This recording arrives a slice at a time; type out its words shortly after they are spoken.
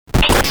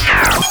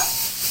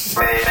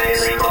Ladies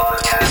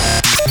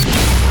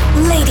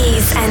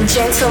and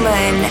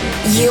gentlemen,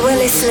 you are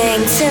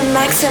listening to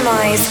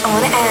Maxximize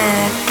On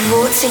Air,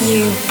 brought to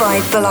you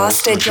by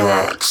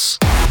Blasterjaxx.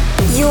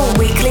 Your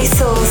weekly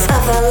source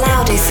of the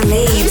loudest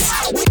leads,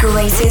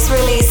 greatest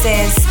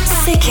releases,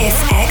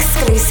 sickest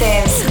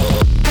exclusives,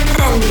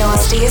 and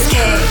nastiest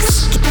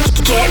kicks.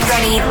 Get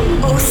ready,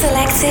 all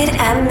selected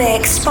and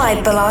mixed by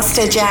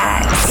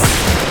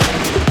Blasterjaxx.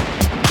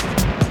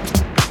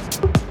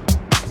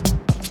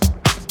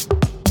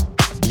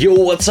 Yo,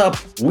 what's up?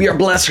 We are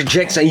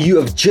Blasterjaxx and you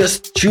have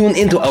just tuned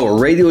into our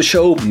radio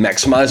show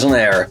Maxximize On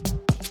Air.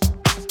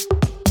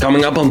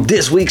 Coming up on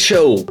this week's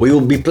show, we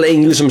will be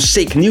playing you some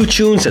sick new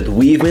tunes that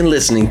we've been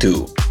listening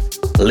to.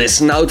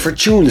 Listen out for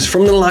tunes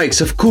from the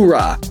likes of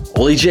Kura,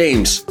 Ollie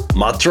James,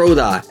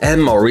 Matroda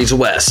and Maurice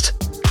West.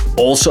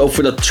 Also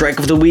for the track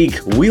of the week,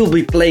 we'll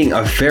be playing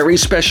a very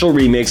special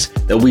remix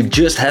that we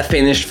just have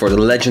finished for the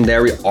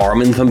legendary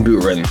Armin van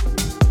Buuren.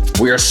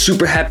 We are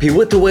super happy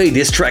with the way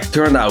this track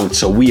turned out,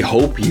 so we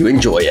hope you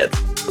enjoy it.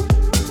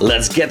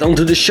 Let's get on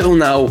to the show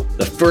now.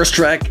 The first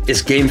track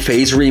is Game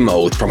Face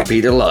Remote from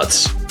Peter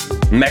Lutz.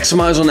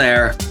 Maxximize On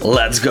Air,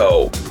 let's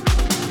go.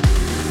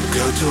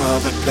 Go to all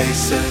the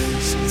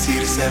places, see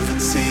the seven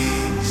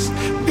seas,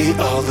 be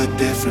all the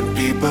different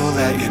people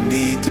that you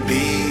need to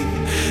be.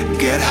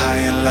 Get high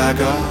in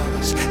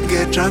Lagos,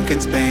 get drunk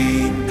in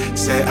Spain,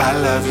 say I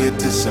love you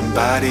to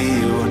somebody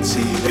you won't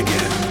see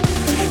again.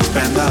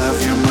 Spend all of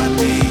your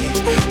money,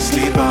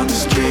 sleep on the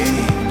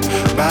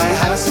street, buy a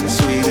house in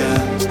Sweden,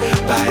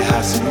 buy a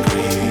house in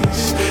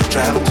Greece,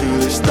 travel to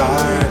the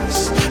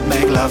stars,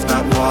 make love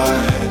not war,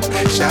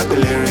 shout the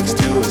lyrics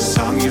to a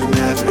song you've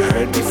never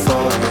heard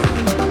before.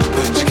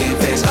 Put your game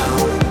face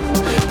on,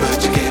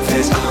 put your game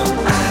face on,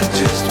 I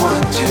just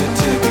want you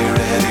to be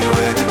ready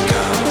when it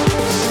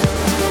comes.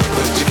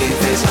 Put your game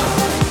face on,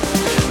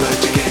 put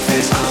your game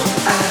face on,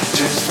 I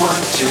just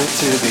want you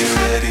to be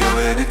ready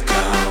when it comes.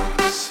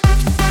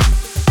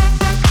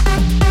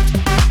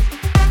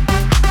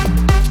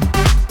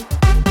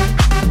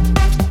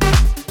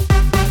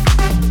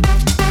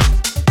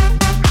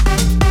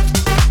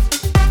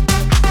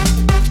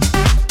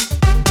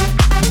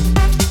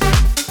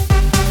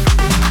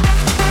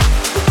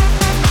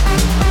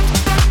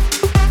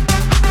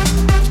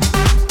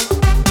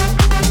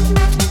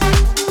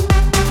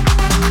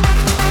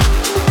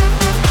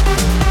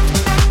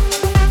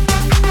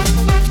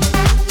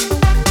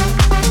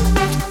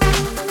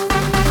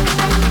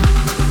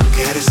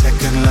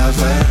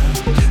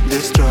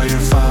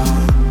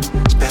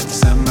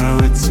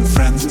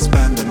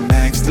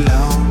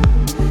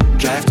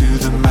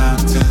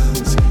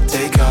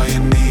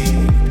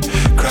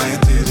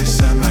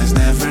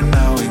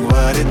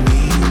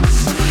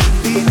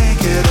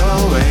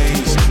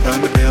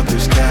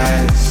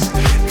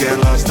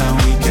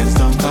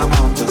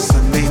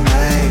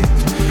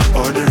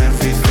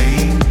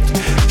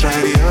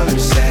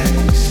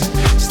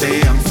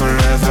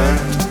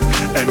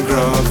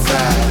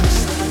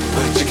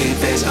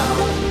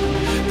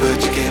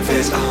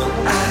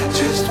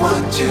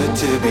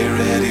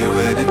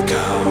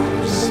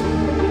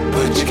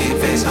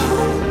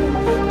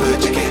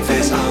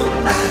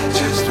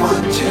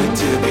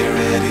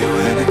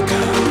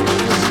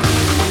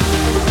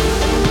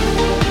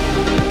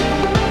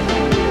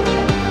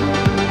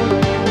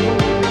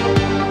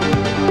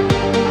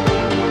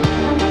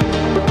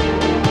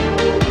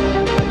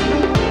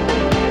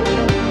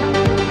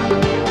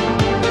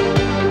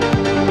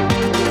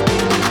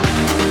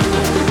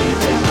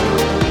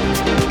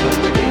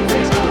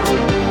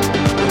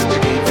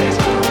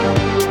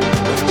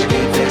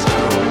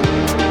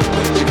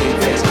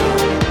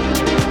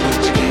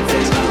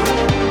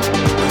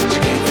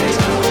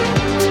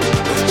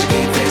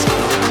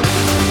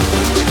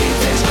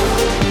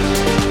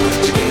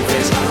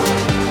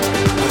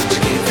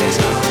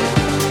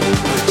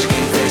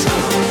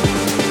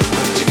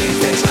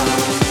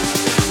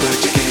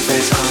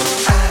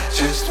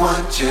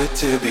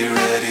 To be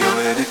ready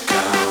when it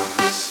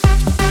comes.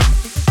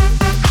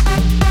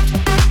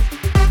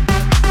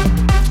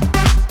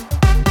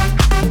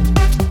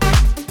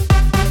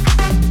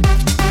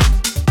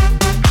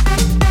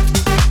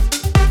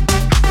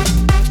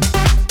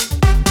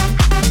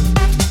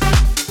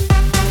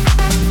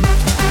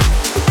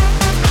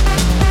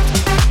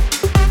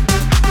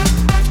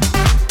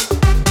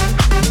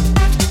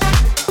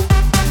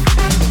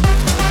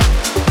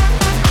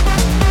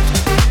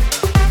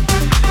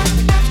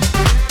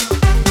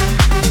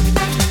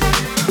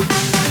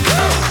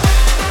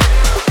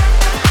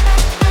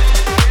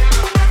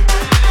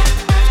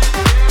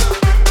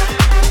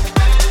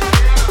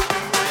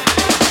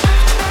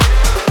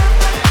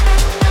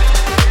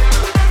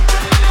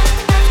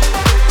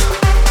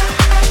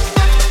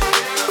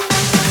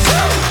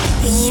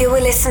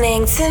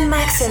 Listening to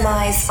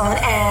Maxximize On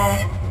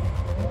Air.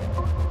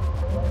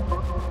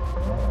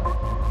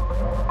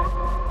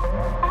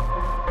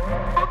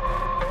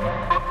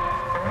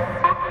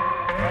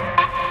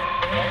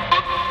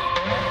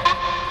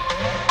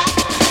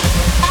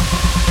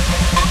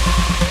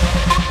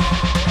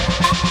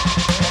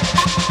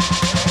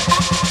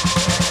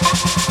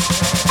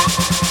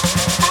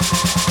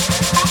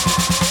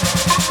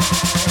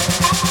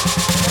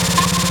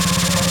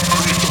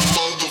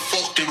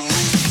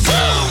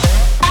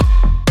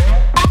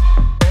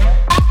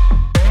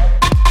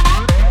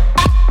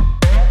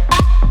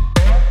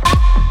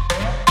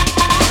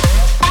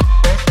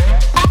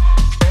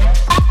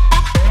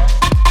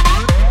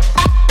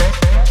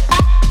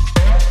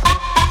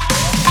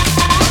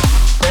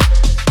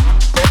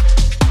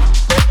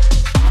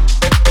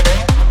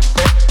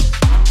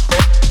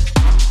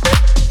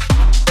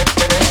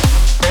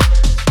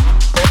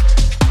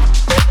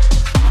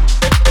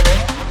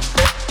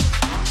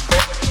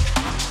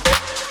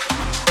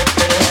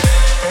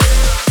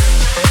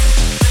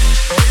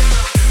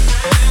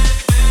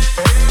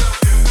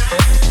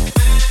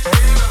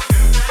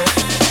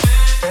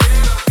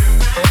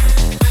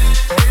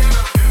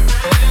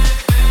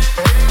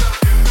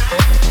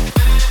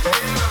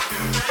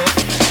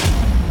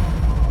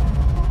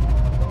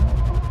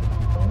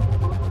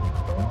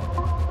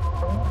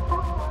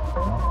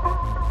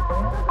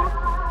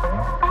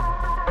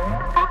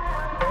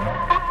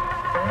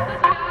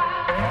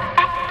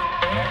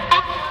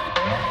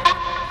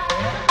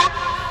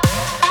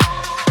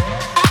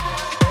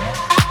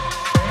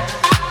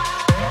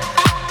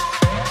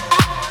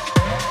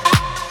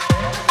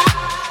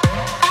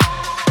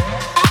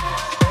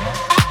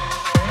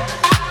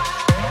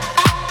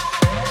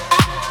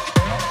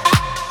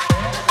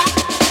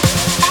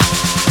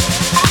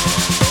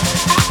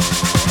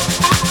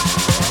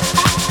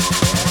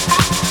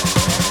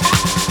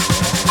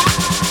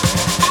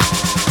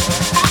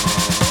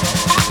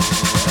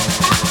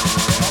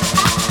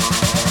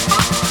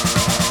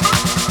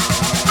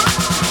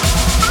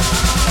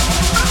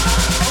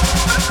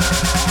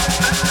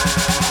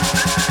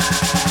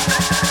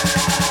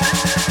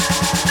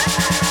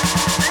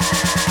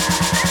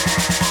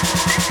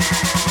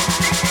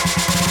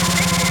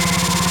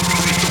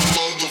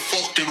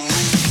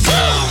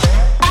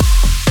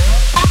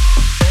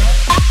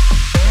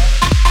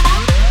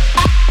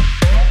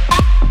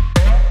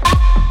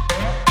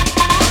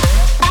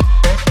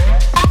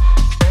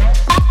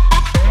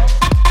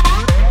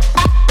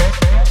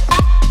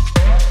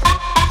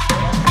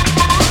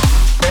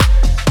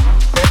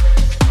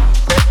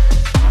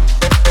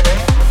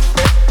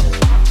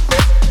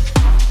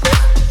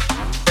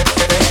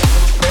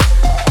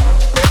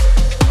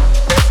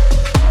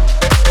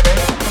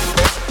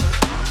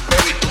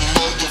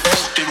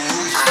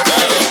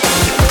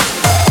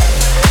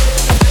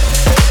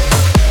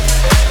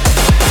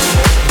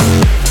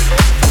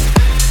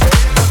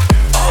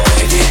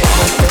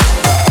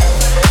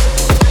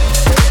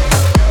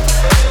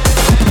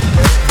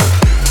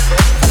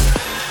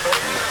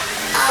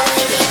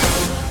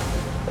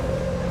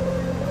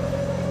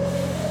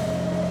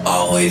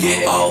 always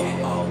get, always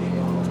get,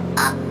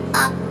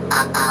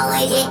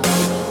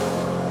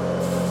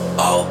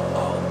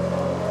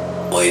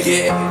 always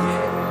get,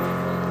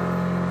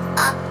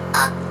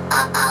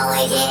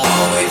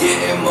 always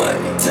getting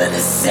money to the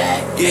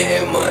sack,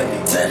 getting money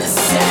to the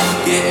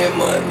sack, getting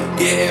money,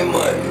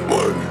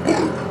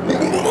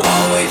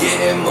 always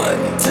getting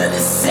money to the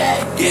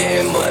sack,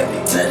 getting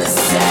money to the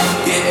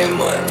sack, getting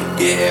money,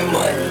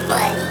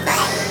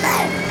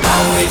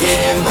 always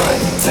getting money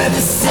to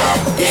the sack,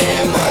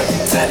 getting money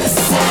to the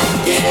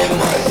sack, getting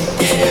money,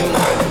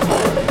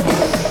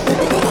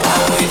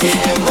 always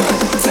getting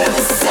money to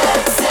the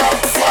sack,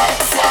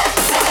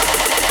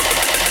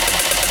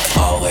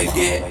 always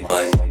getting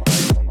money.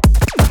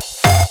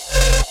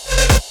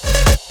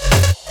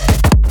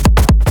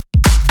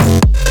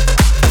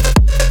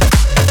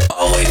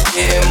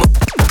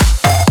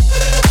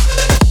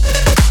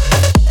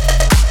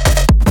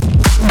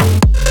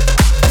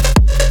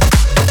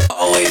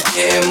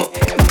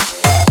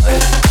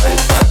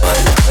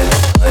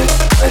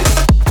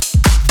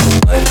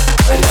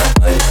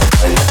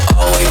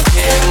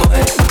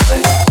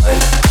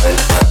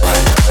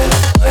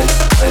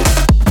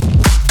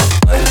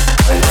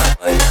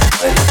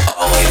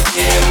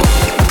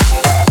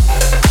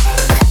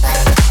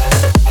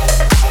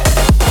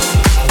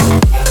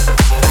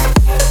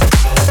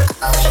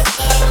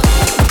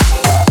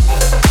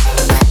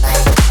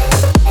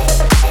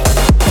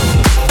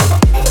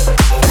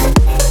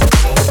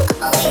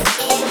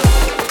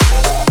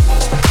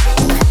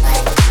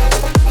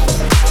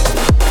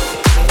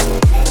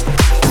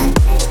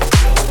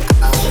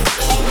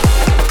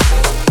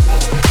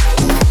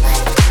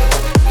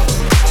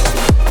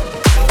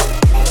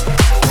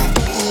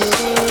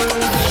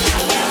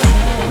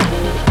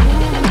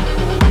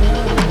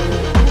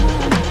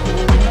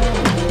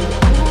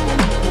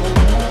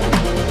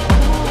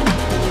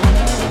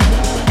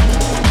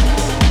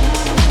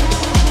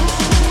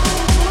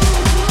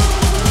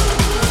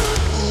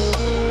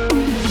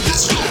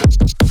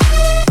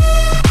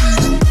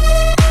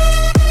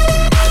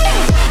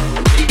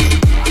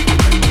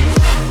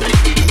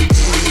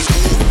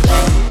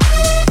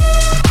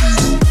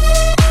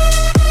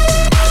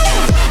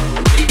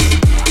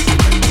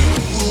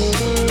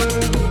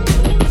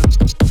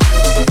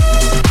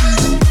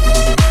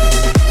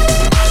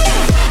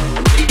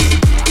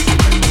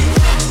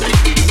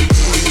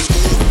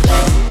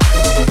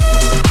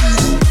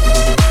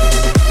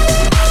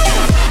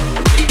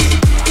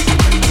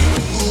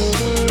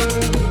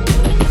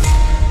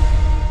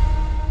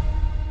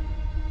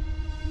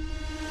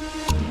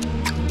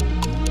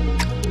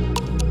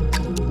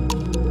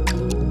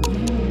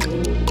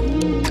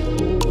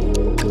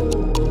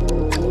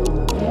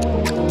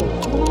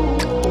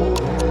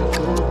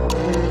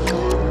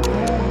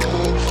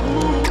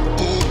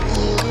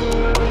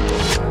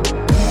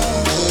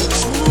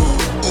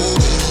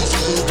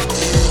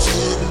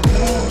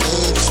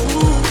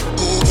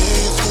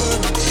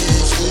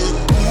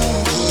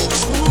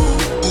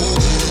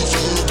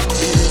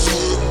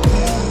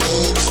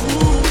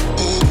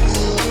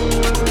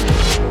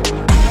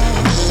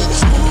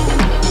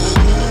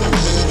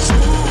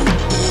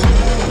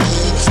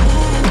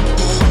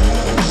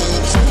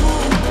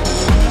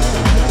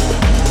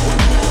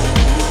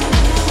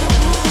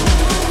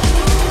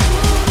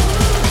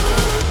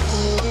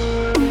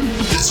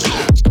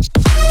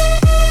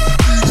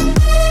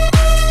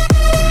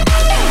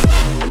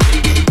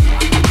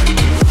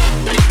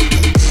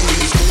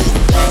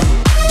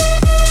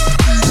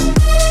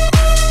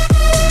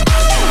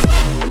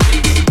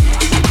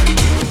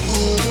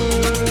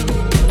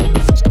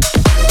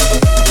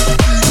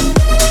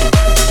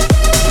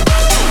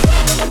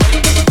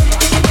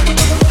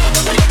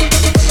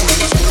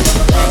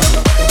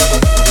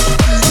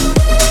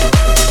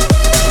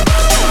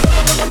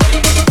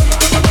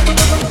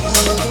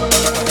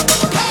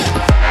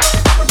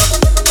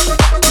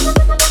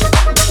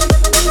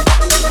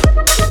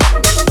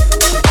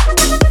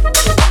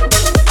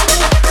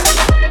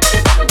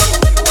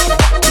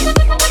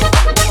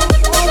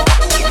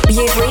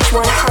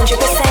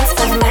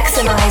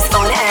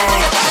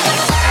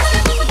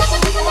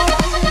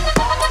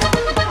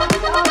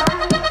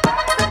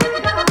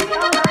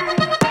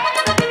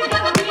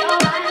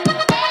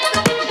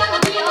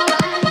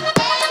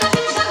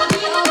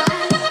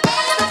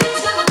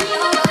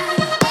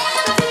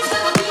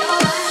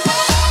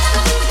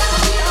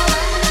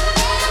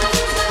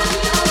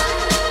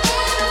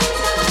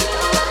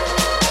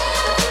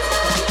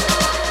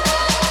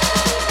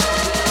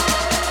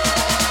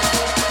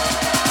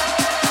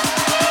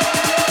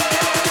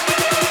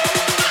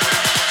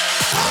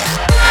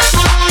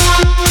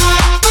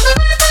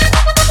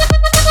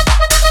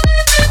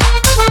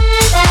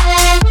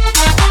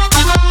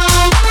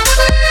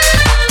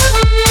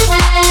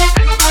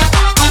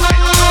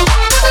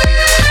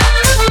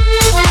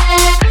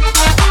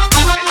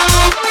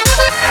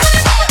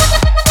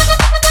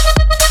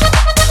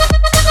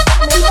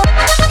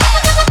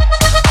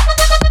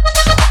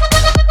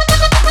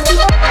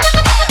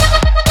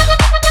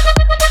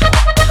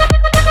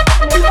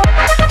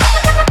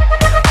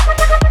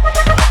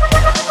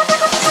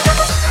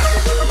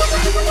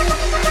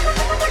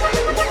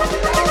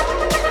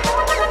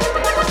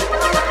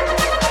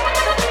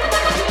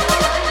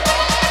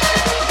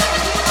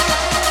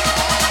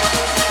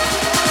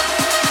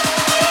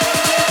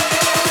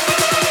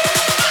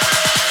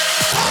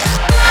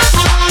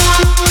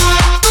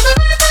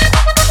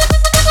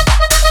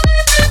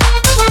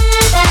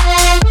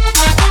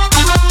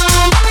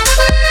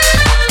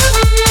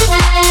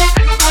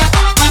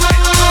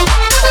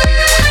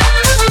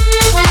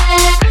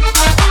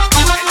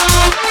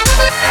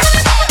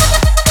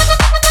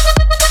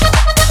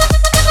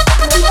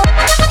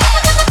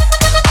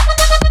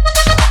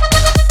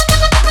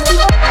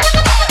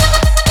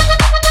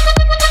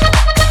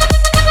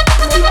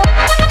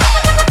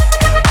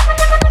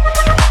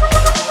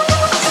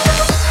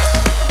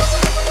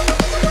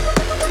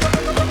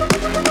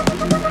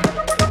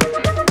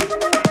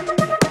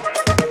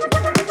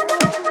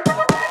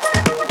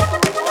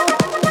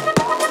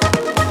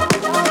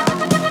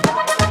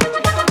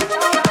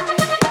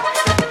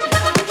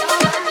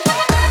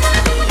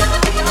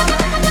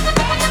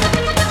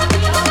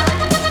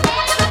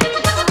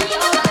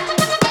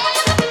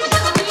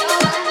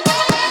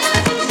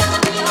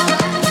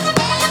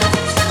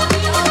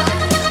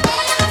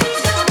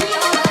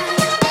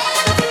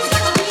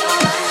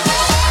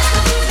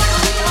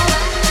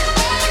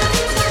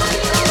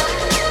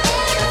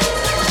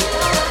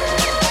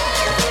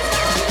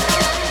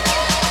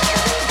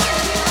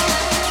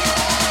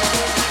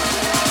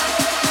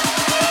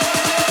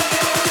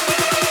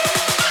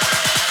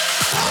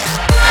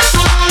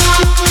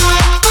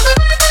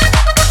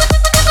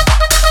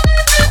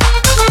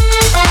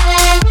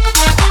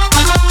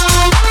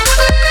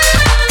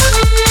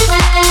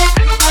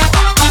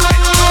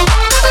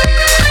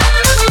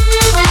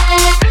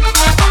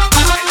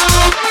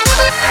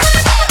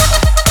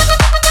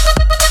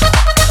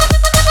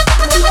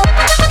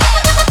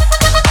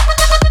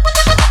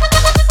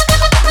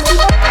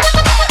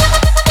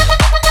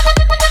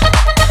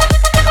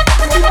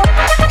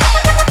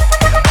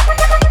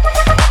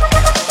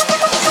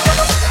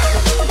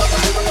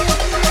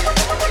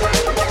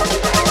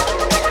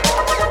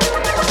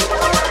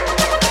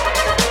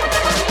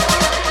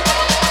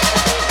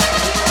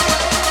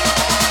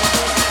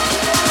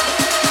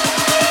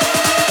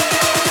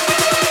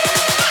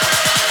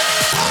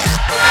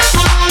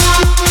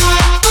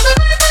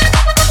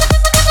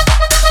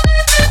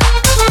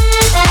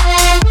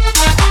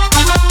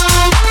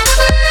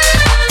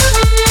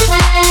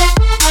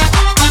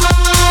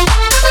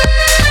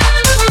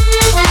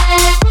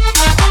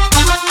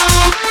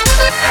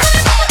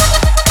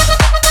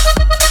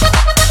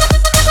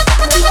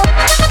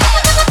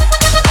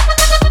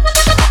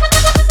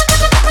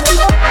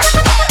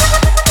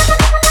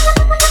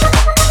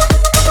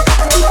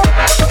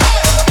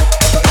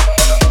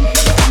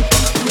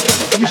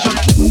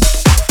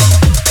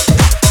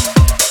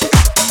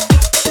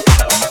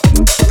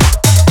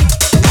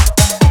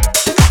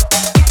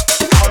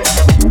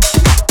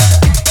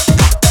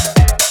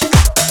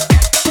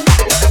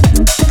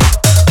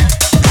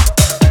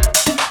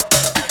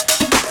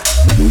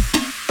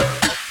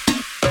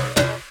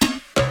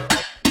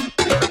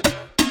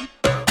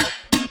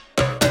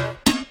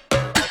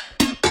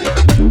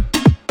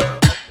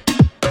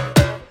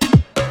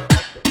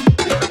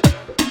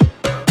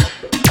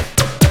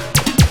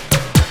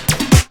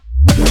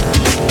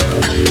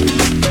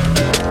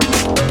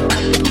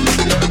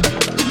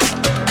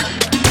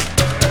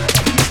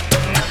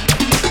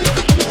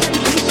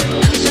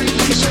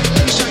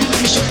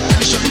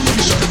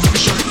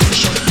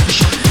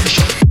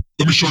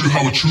 show you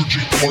how a true G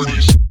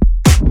parties.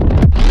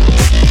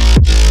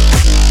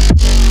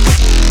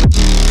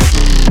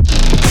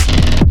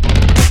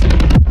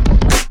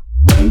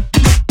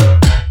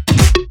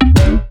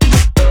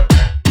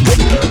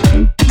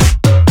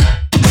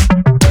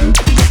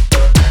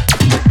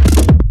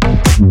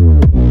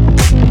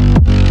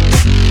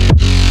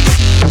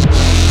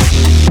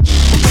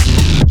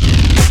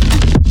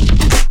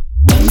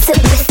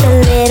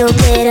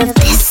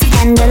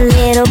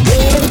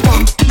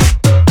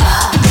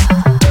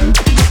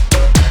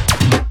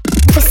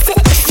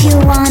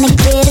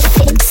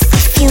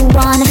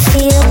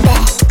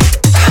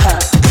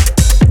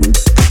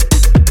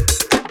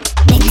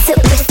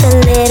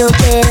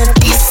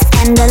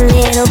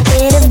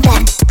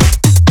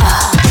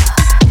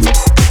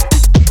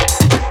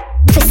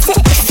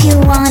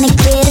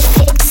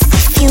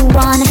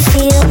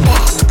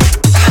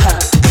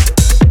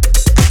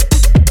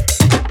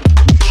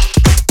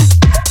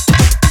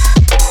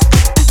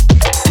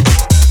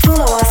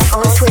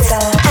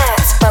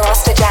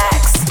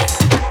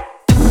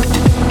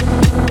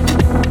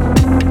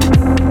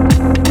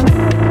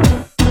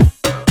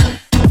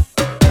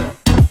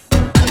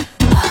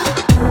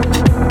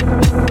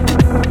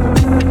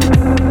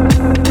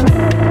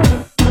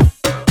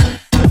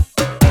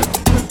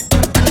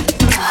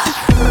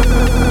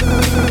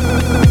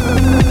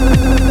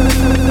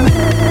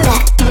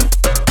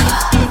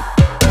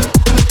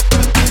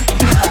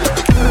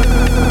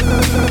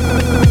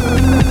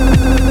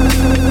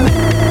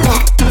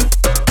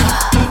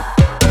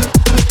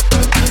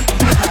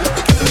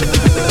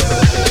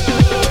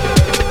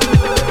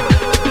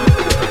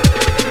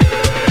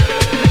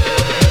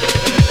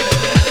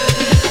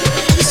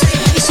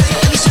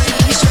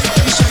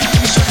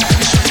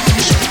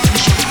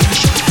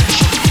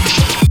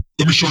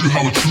 Show you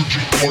how a true G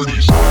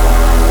parties.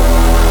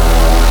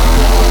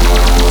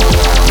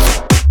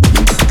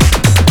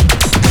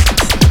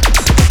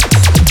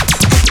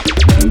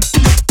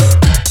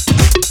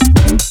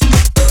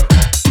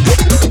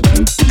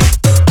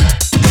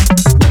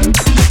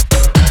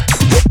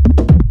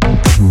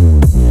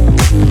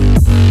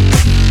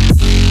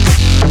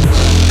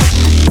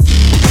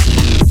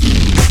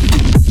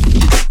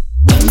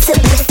 Mix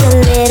it with a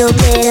little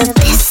bit of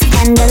this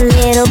and a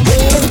little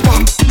bit of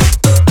that.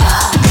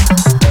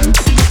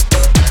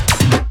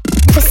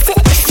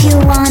 If you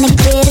wanna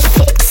get a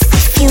fix,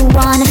 if you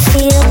want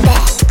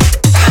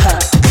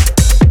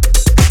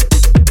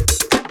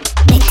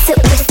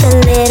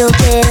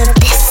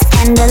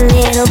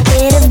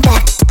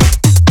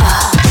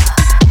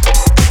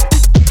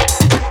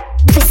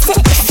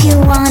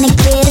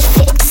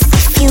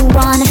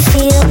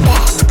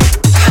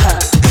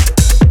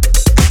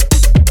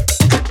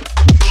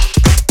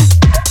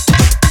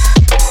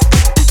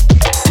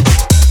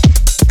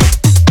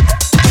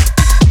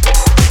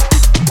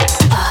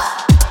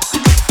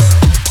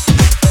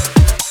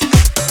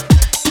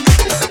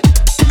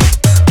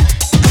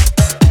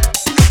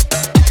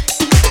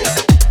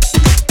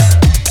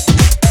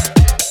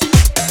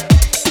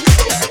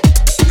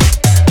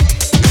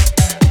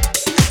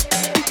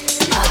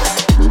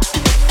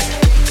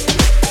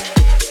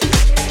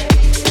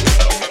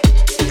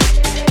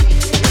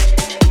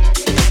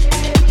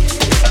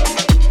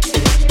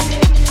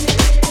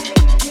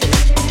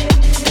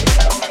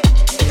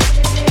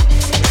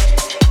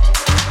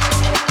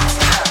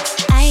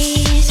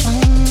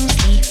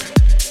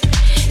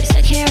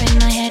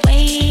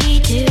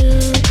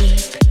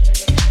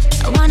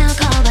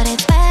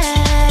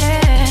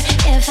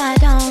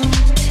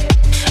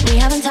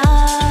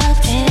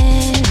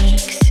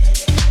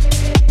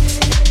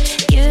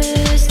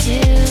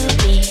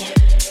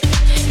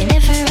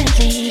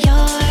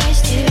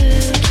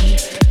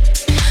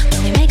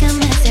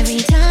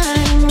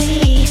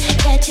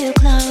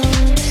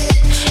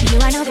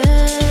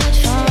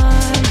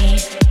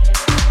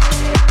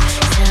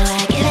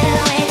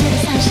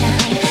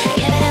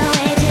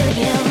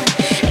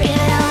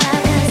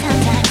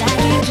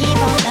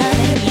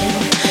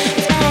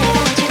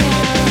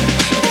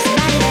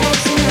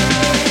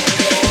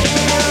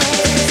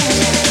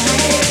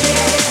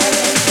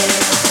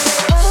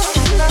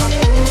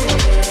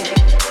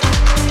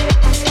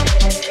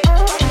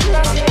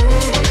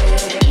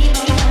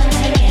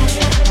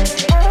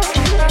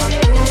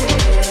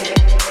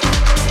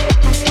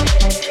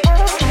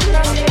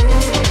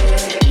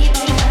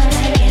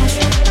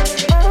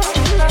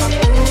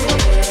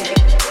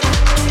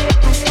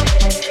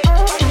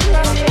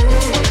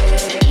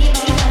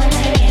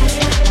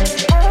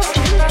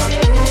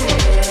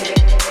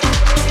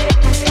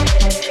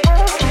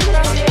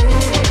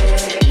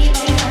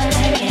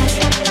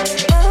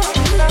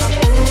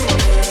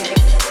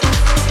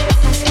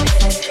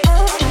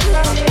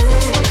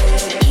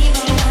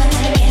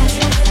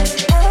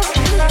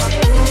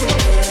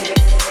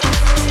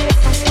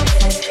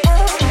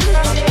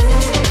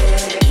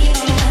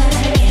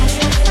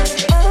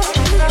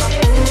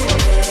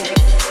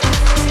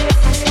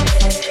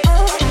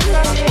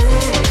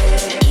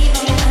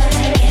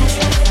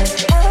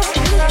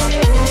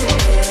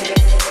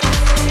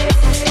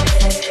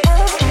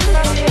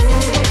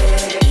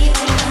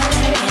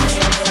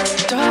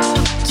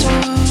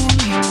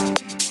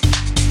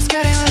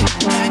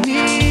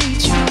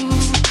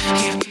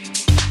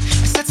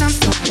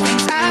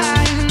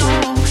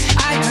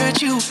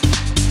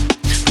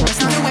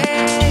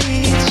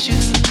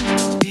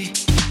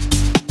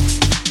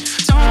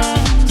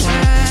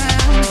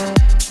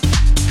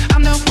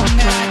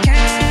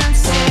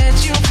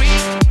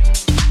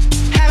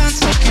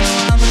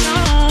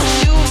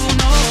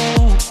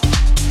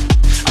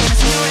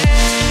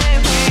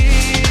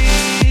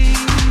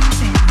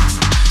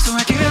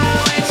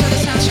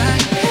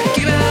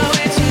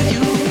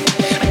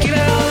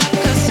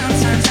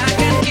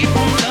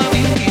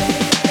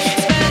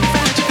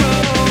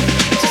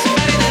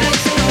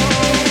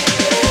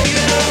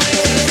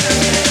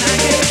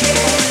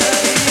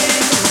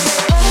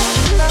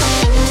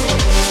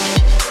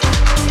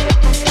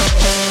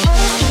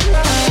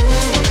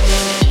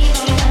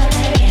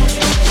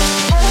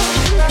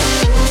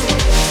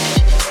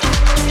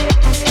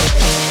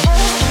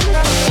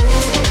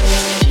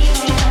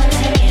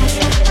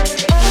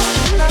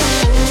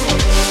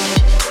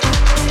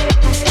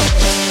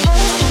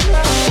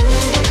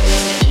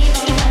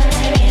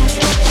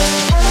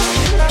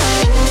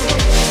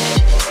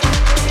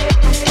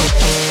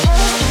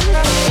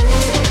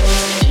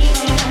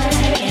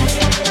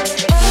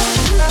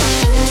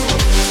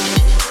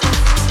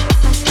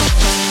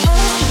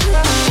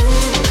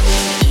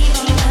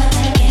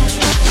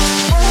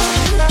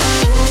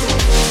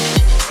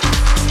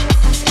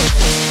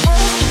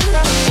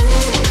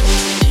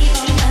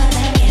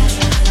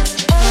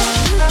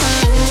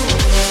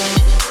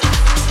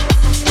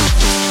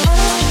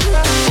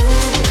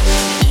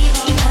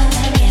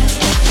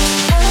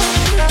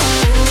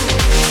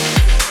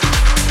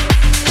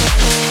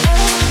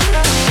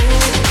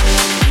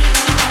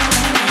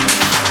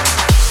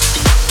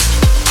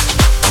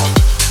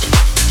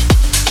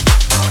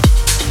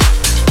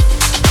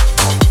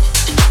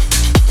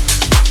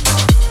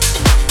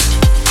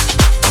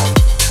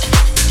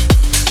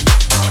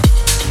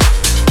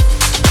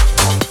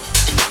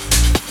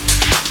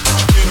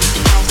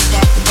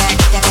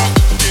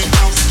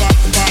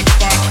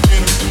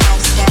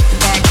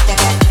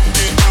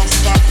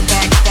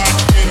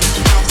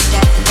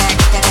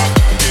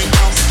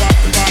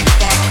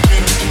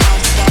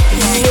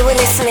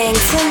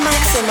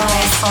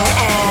Maxximize On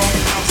Air.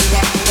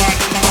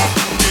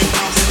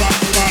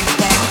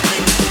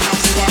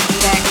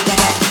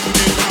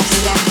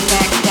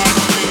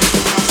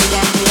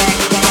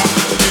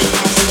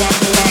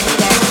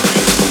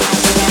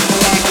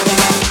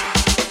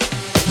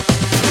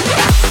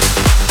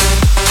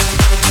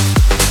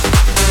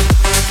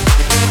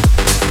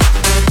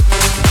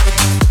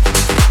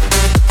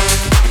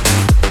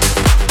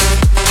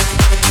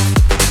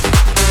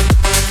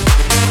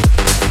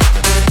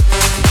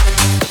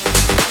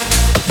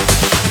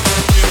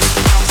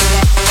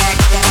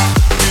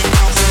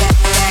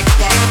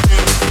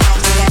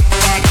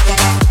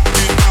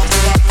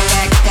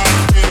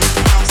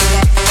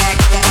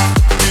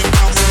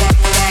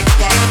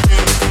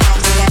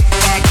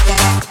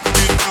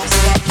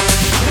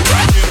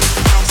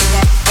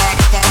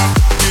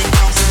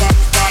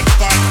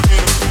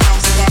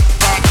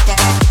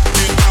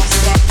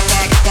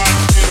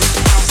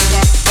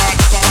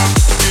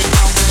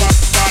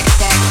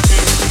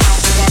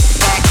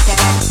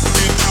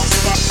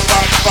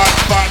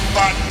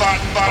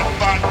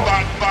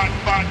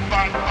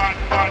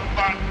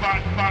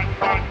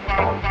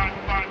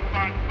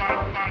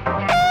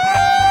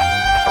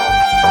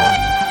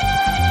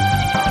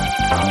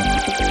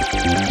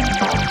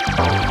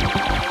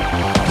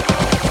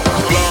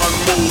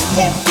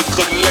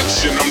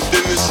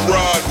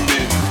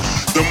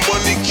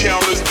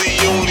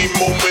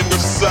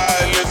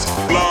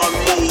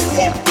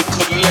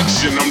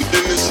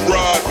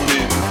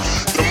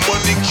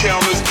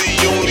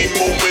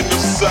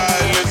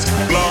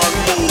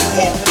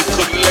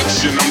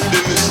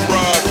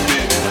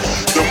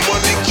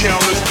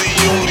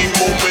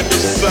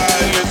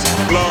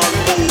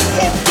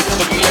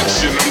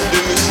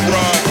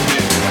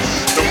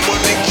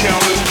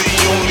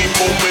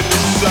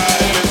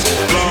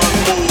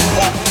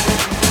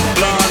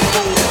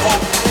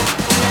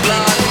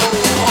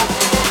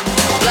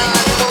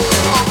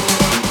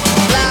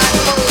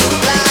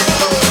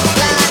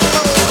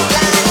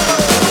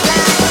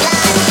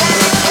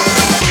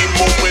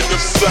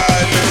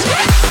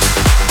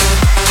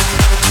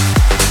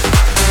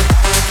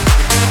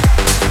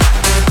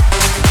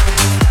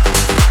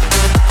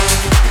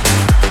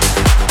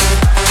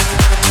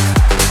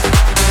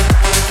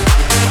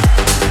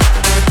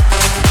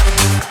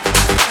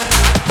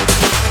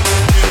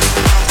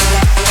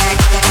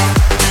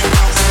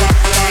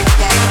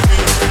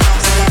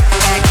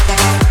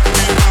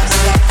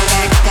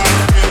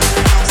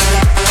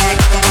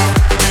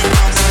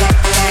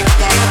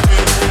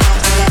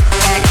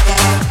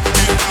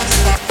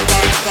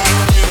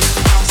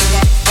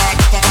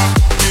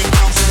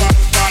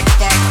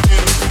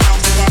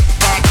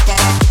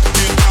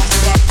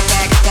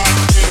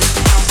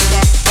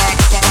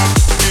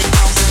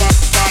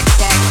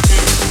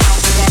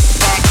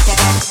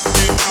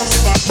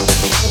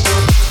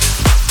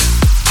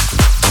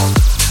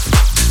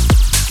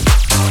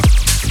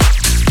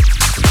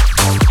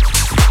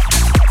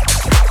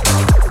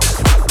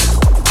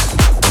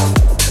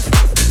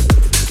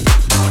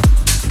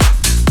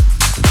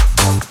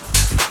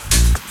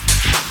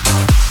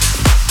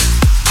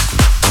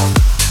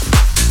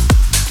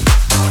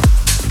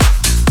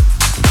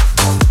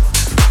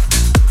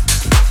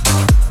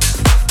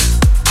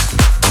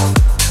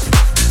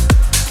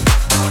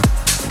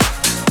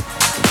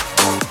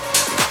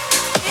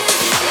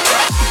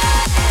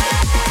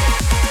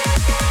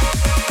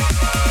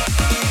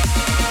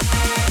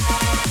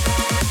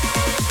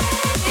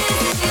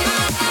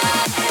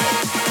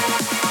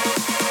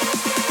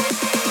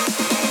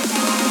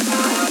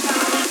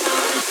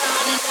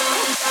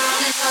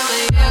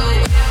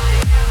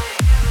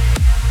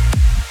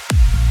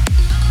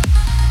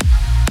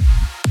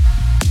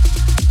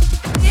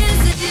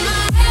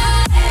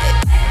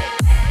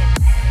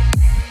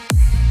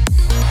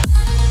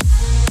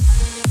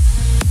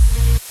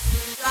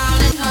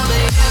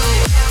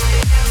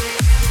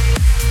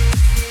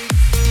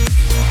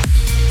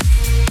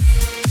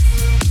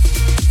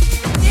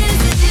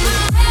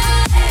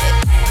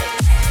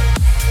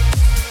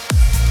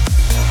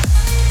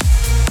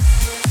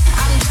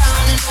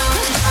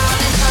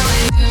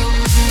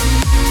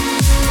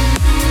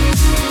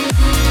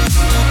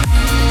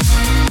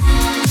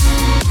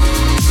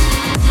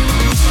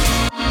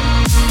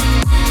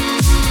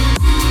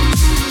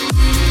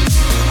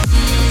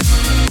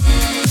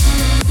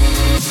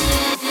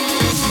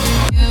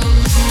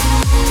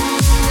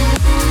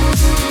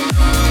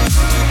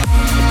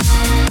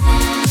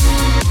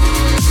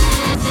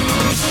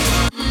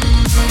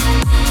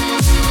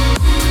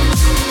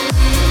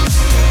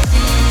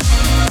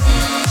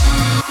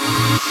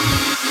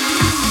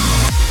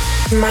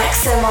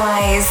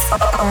 Maxximize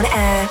On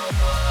Air.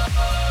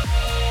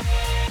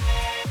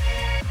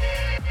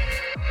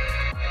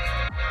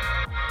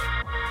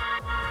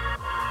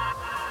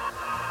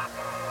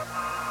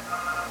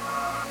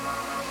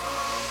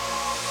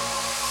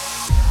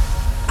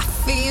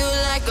 Feel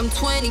like I'm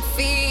 20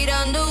 feet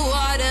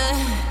underwater,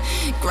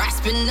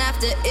 grasping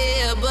after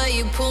air, but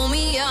you pull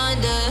me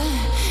under.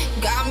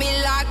 Got me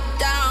locked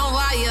down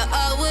while you're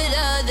up with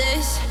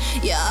others,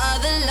 your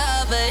other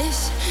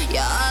lovers.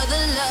 your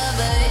other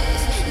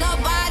lovers.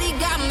 Nobody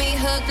got me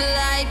hooked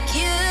like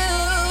you.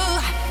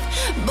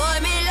 Boy,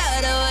 me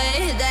love the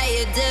way that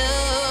you do.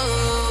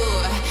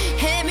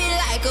 Hit me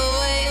like a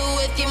wave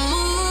with your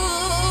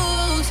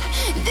moves.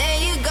 There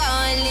you go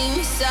and leave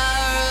me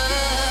sorrow.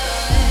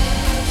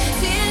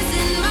 Tears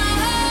in my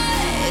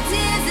heart,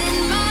 tears in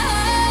my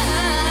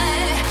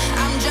heart.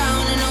 I'm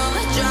drowning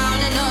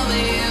over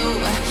you.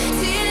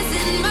 Tears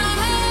in my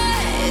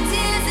heart,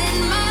 tears in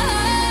my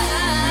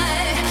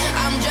heart.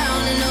 I'm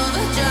drowning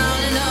over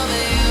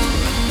you.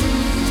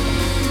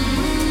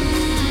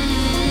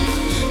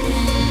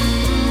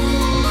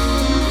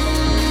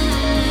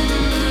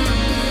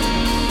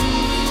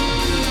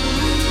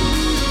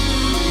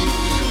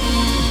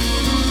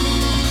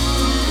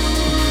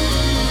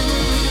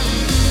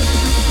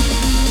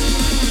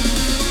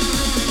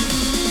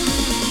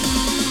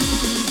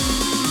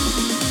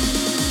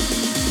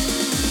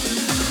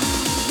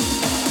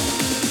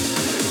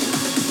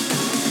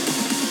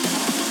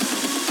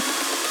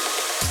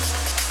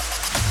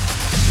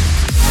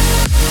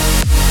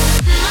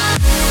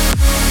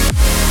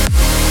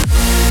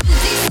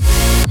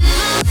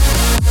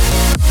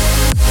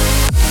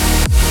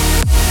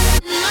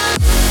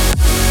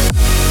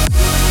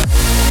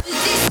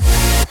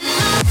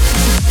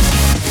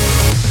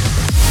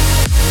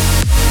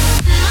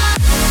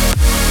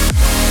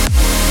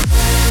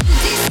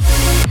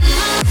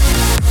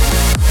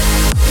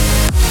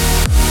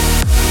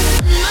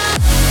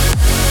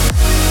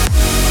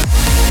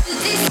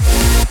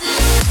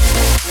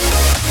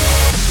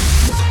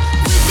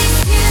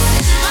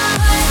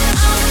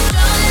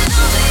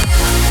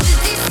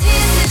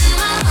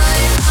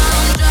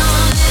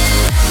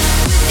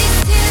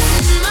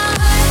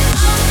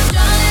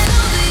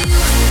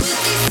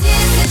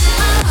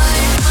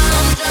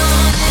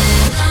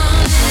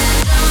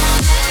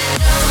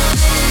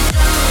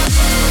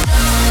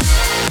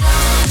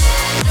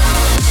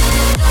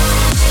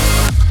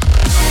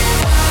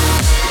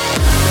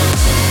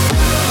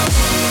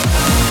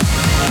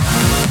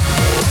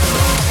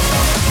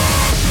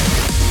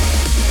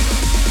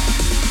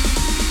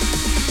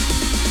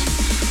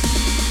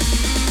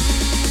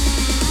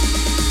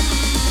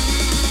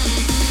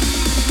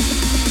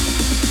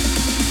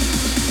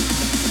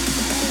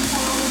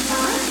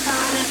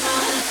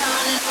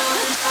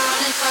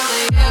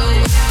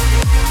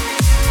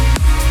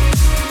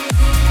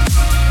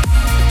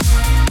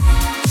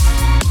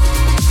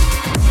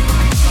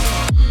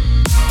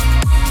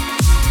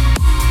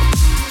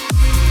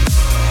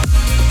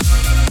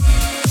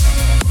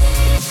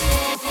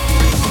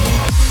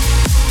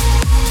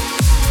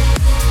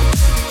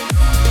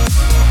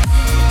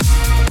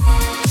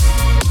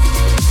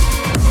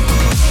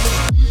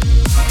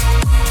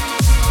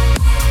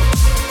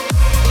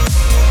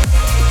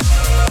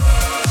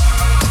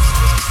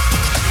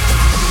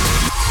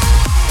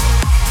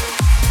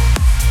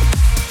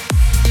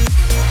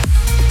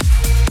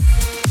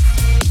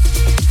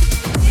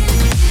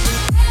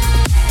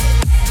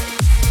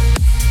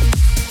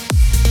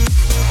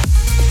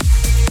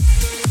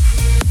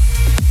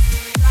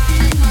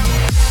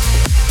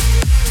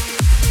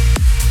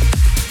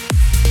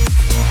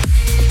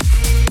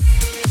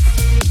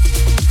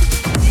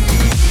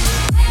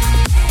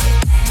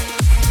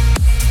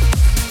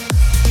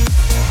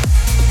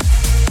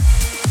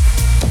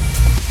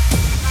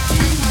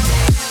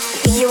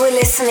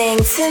 Listening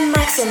to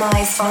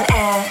Maxximize On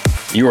Air.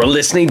 You are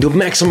listening to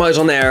Maxximize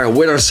On Air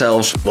with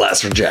ourselves,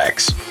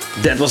 Blasterjaxx.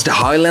 That was the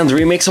Highland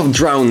remix of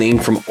Drowning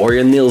from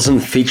Orion Nielsen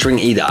featuring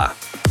Ida.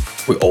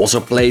 We also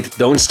played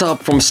Don't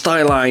Stop from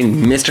Styline,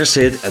 Mr.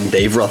 Sid and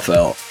Dave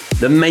Rothwell.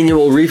 The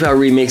Manuel Riva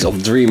remix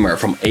of Dreamer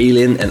from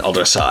Alien and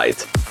Other Side.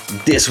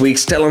 This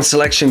week's talent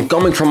selection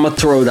coming from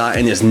Matroda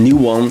and his new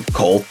one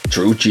called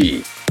True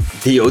G.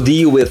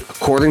 DOD with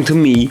According to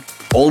Me,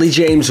 Ollie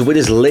James with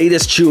his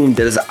latest tune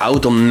that is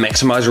out on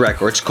Maxximize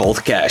Records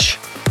called Cash,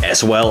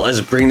 as well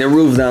as Bring the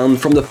Roof Down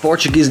from the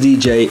Portuguese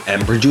DJ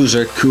and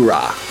producer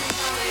Kura.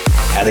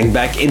 Heading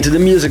back into the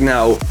music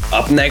now,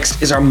 up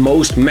next is our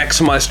most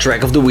maximized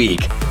track of the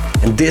week,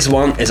 and this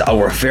one is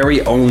our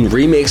very own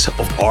remix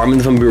of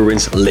Armin van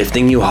Buuren's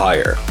Lifting You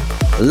Higher.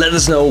 Let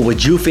us know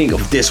what you think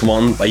of this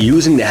one by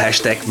using the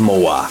hashtag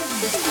MOA.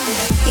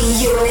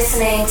 You're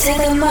listening to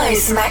the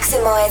most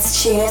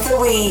maximized tune of the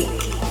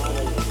week.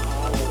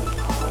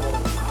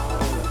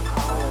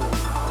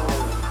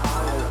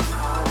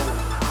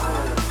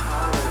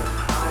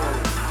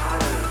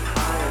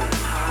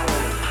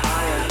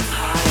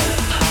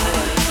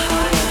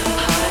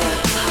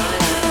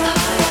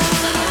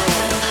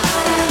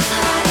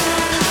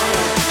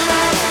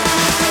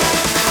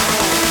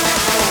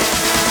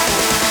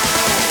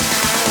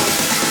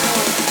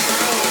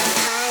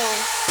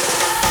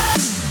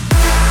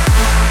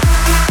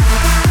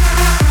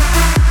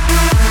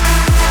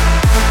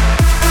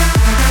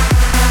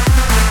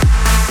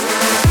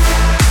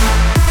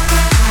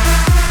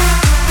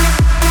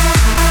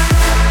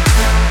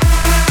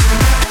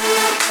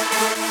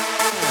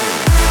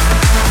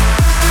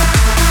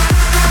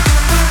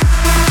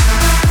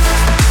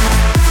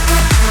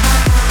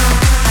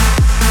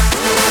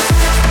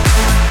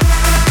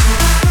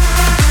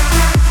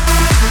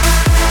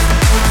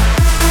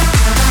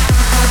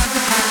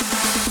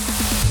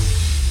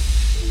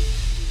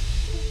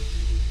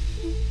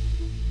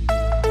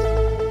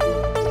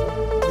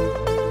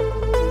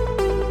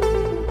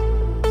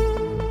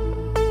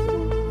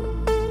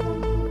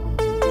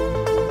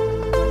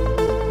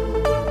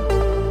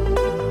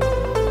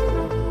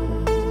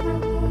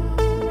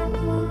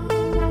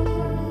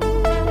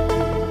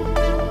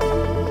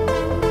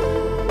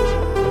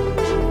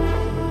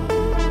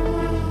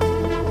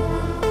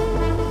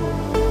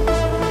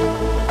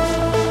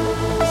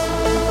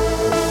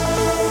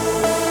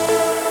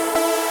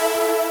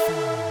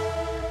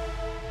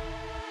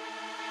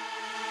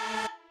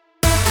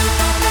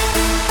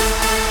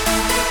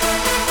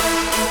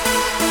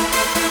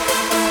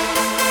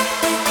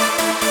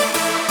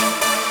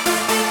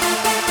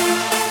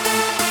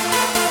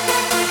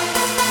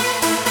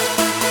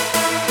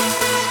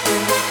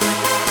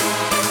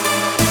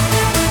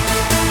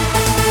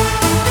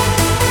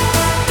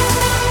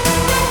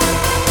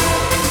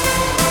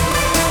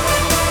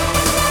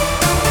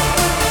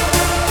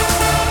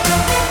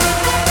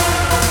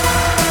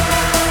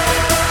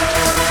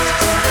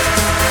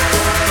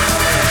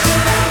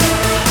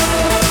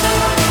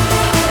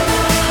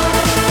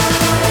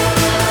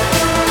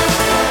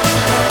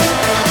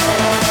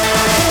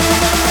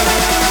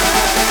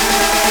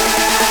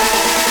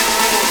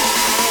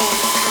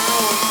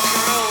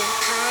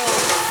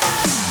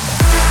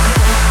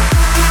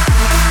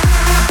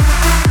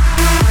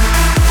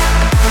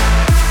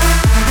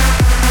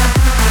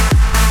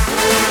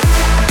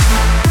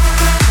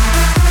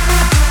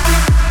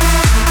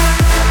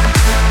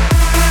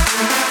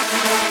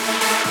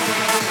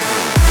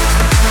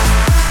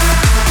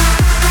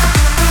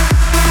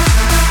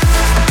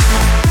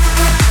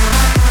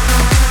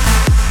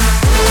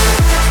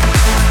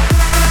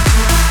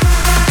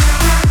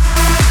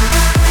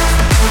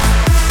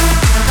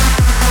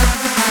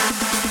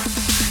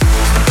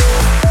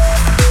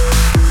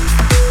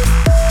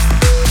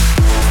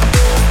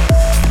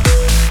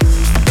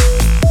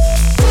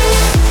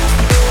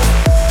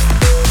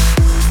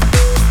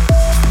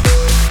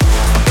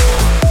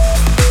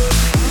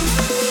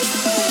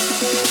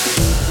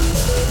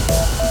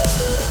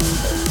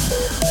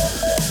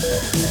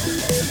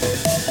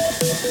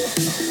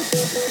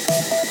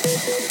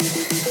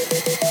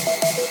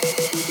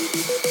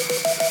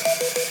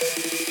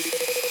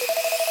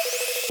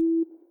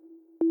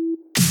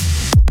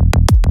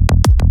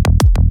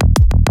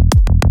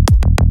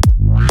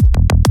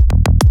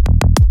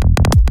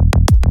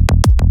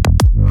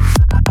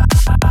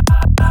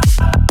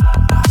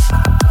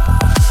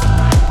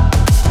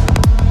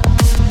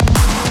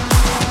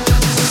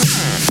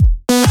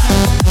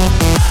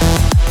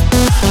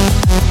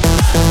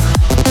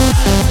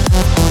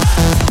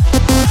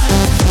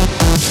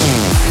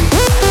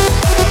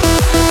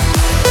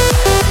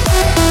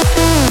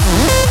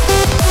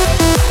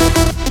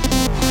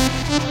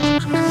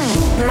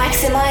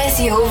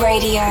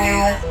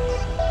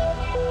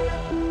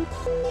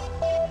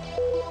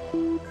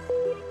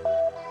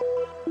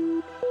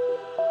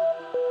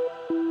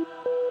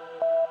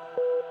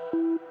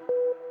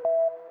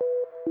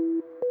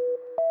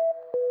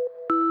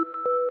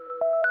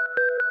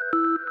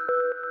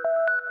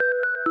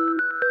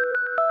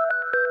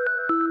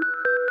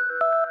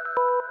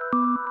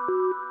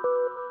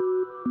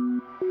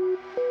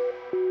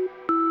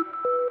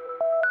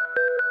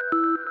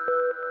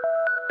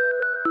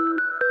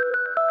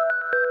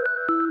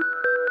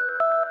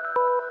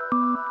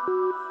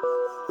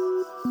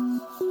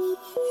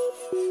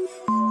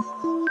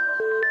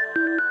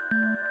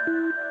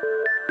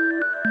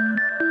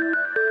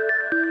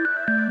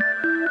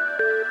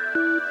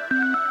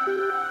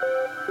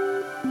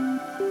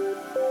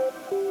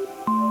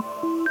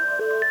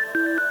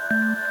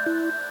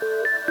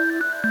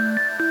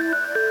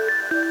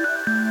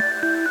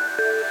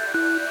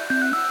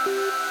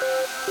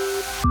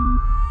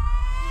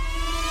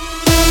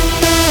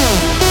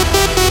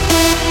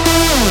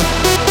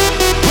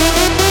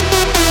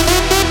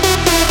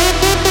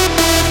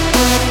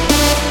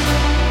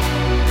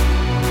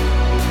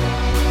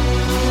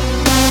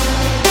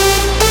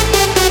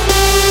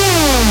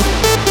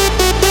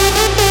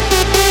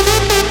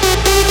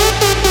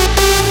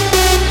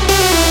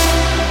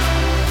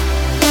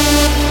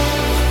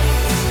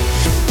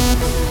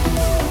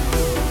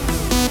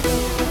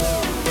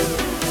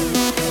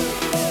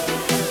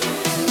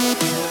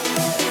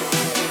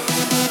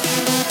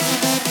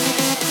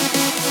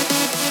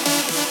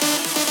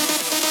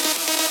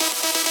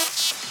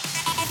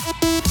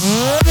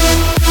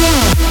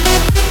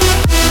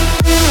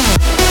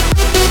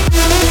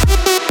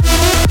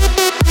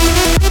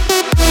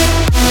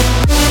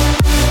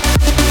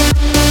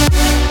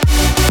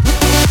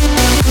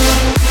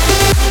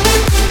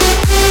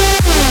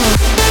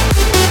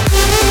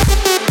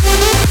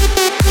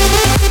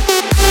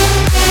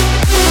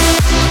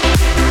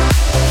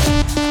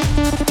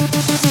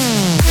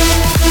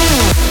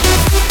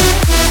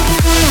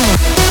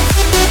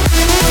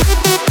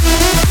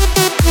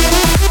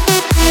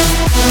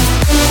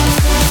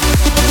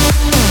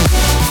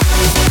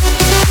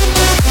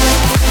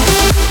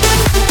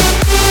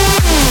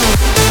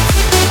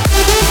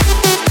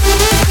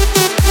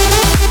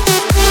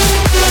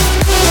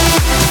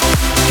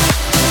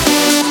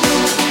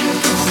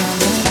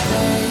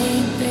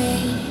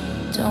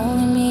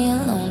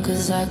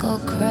 'cause I go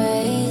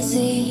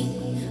crazy.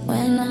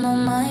 When I'm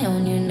on my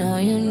own, you know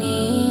you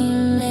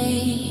need me.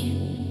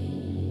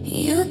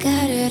 You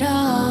got it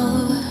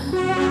all,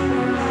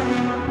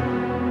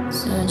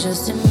 so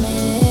just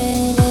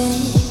admit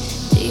it.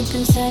 Deep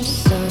inside your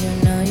soul, you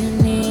know you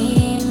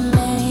need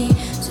me.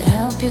 To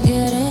help you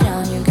get it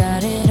on, you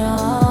got it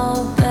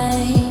all,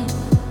 babe.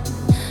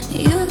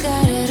 You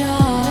got it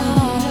all.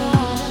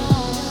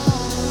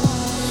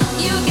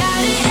 You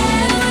got it,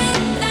 and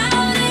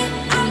without it,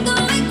 I'm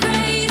going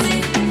crazy.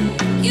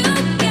 You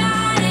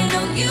got it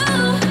on you.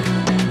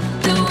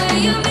 The way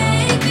you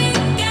make me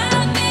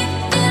got me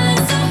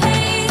feeling so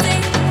hazy.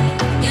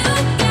 You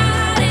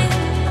got it.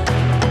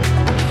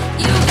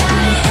 You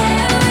got it,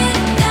 and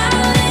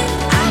without it,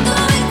 I'm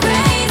going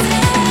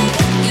crazy.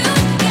 You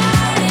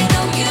got it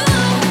on you.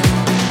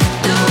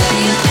 The way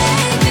you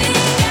make me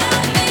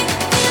got me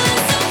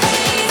feeling so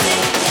hazy.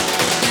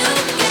 You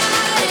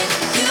got it.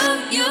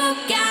 You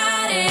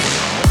got it.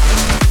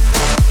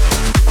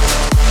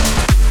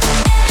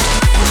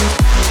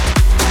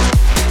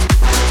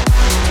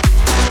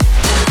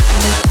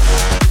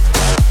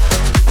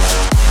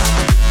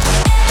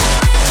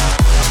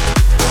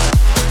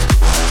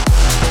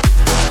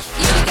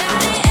 You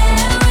got it,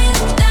 and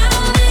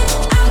without it,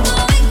 I'm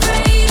going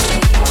crazy.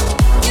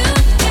 You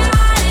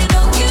got it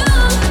on you.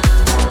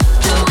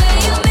 The way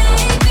you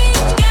make me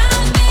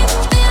got me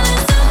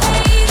feeling so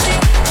hazy.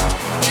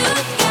 You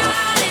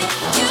got it,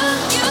 you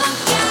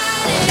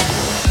got it.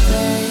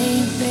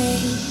 Baby,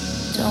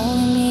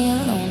 don't leave me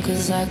alone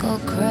 'cause I go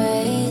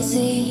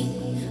crazy.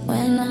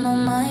 When I'm on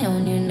my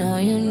own, you know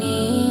you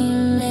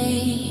need me.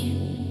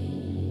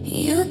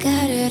 You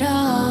got it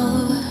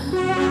all.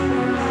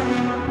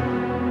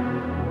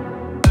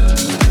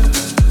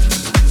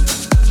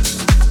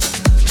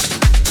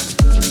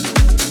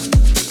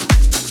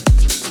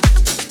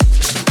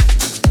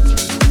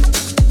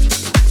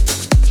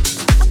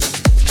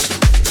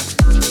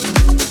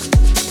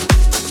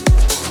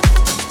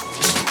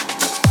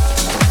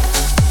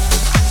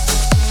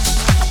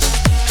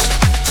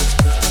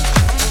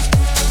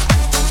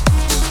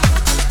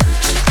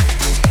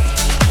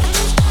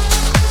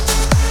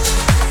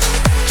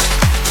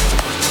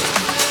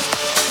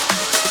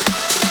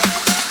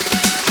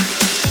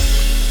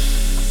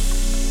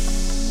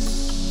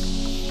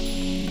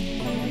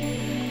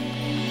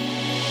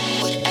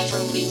 Whatever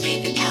we may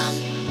become,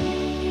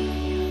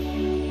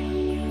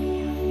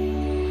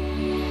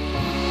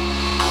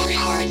 our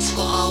hearts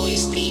will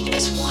always beat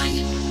as one.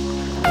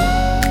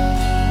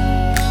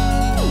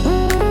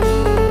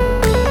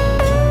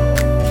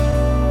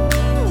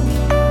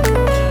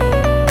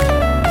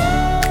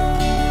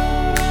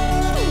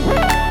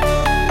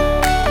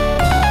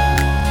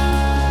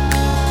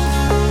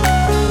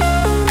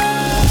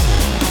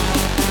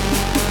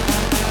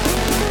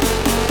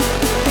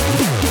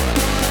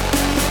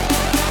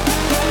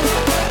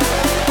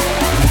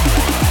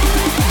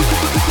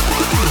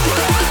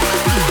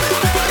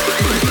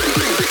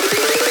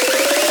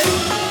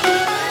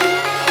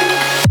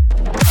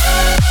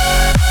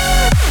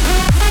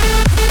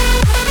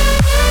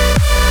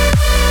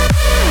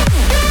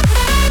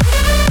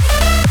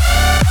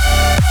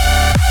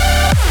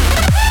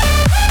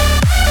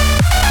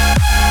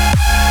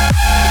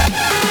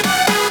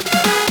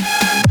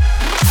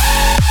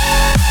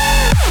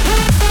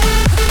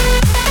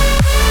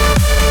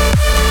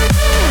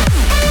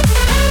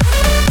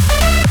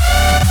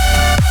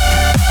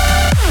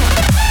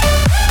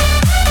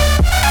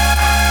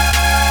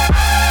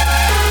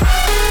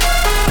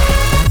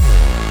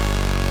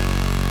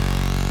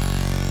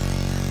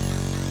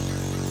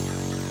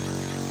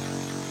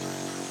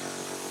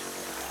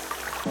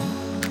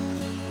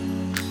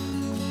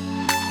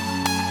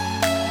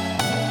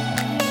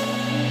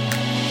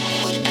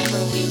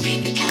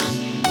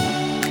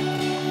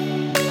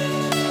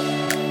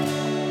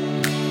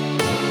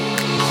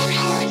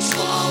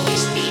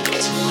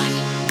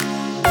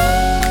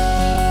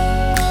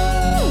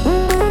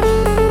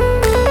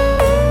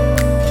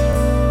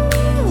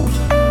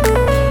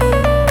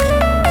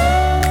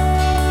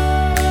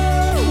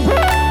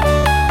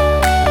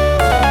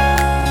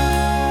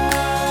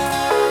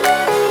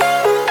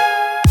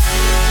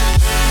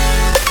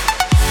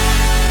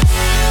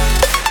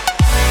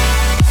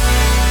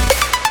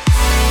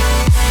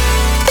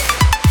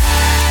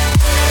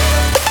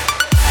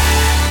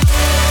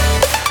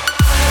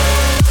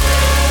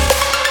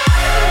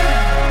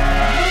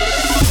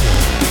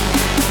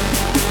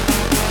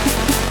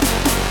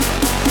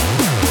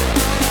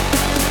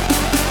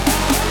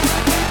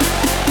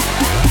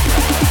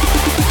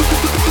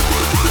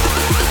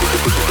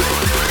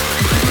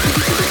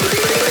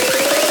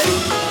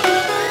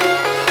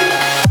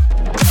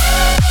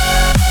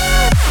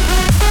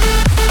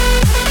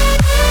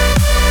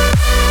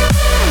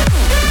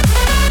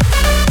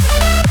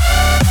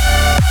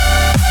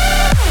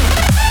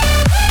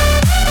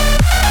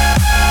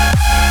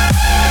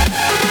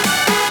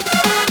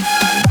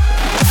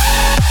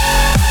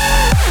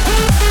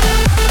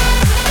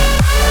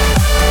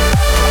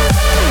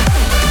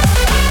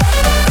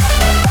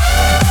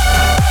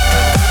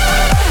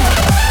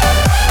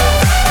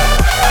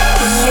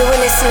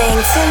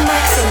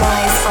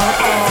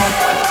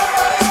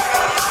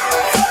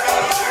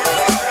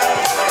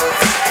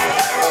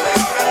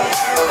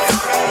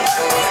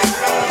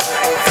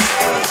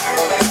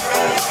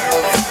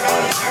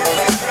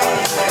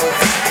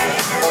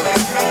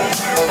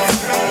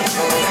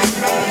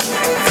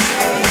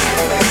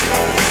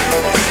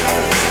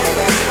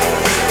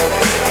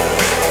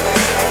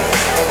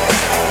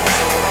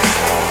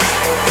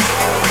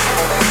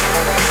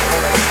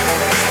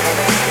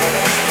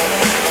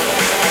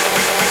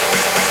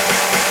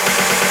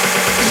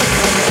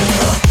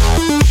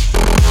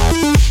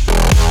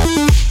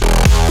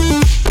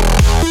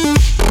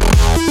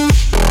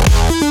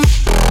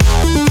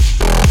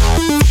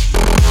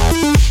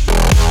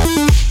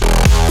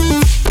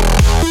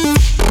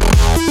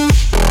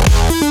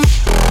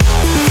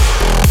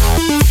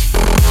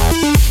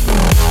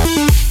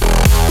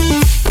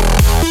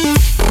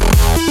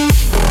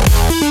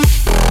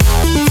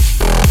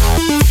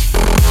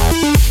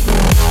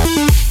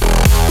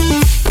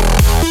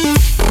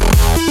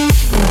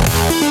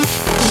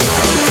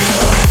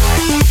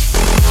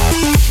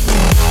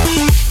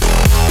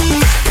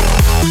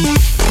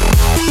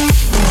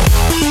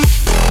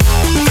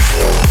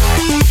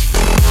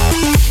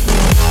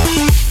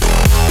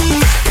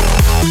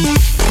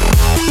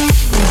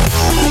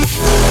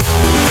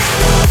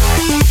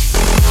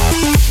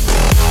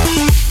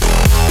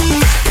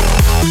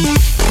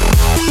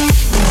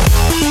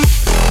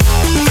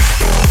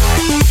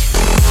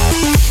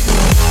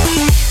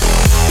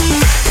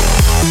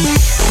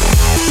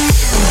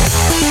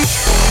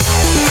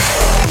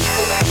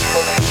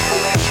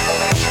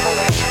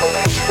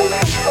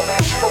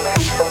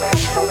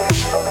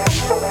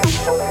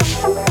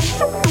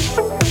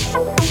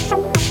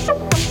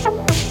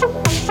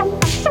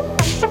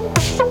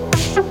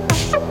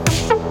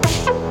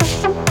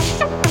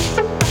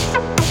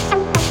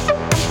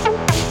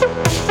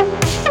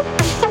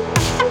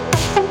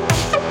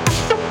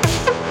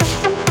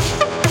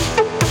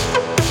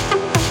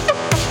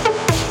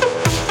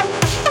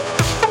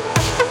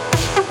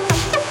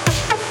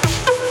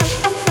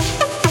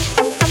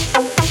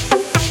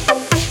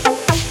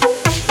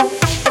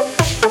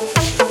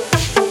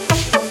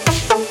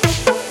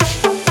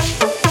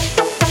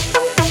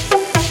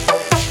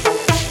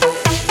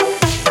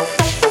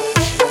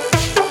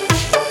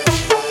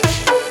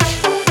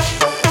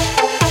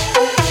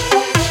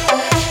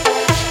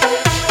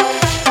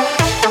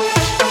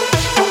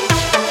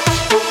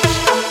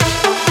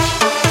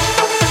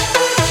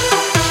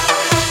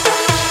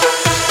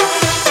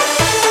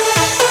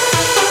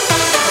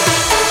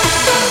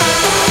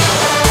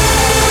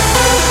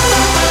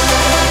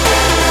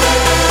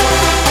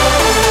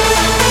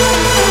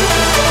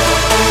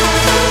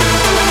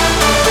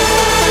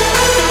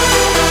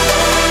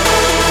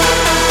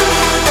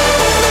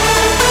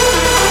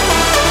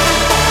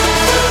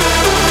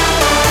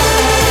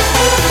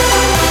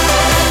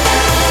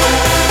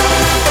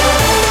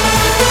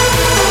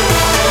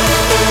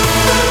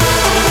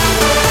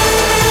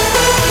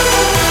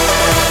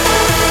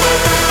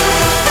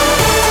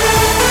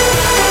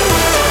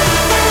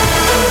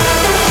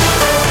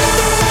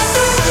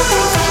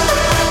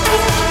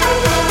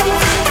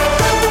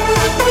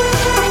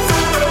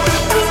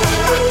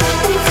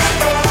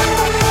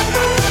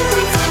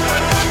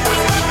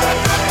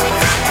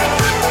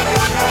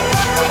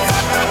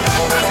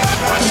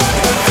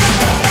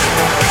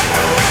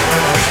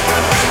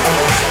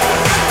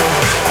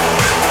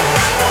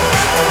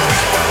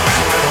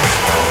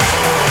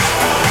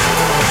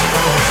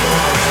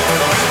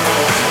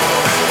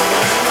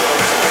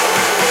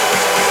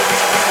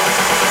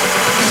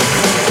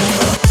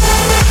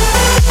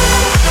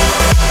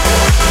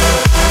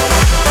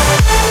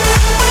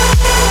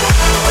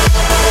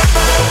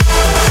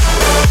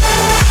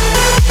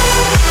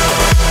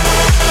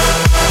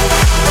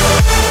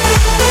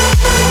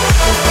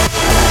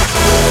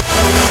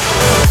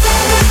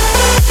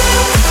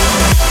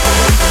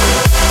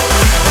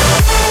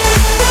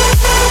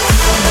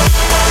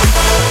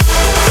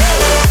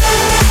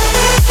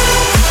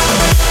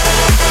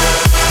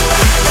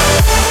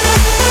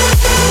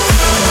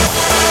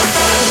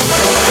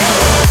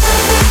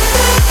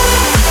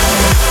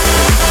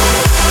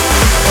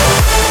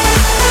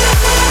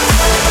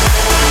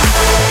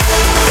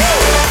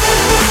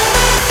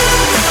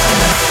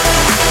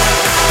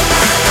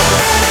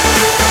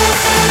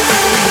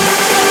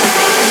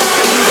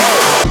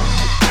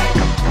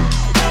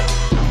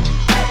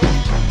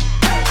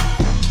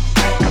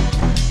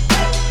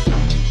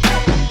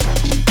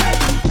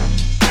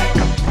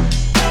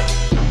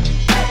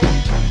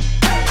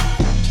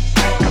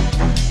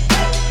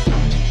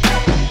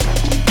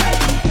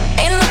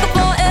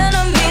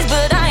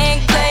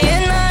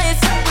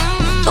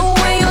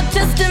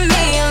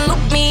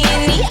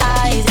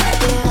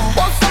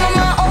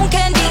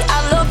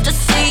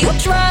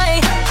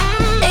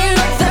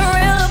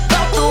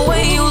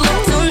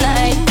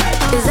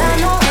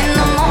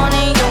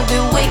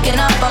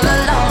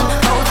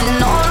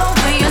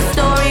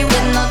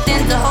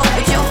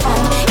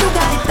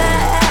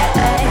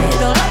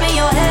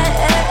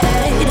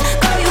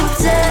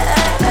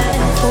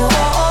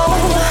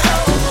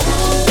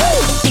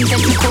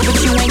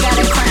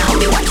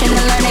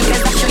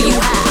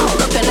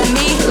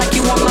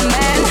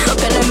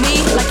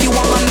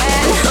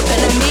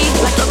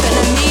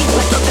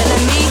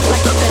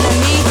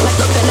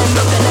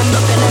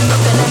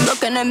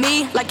 of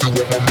me like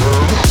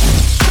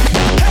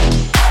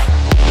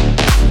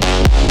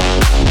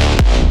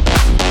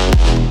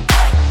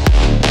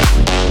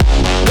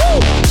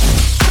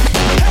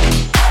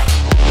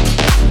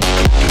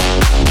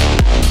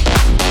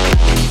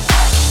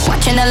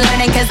watching and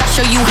learning, cause I'll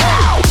show you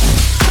how.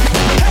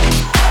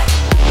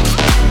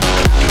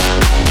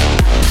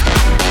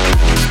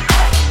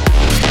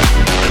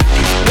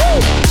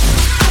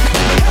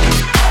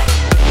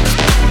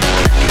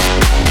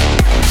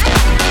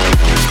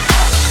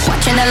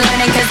 Watching and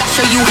learning, cause I'll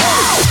show you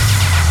how.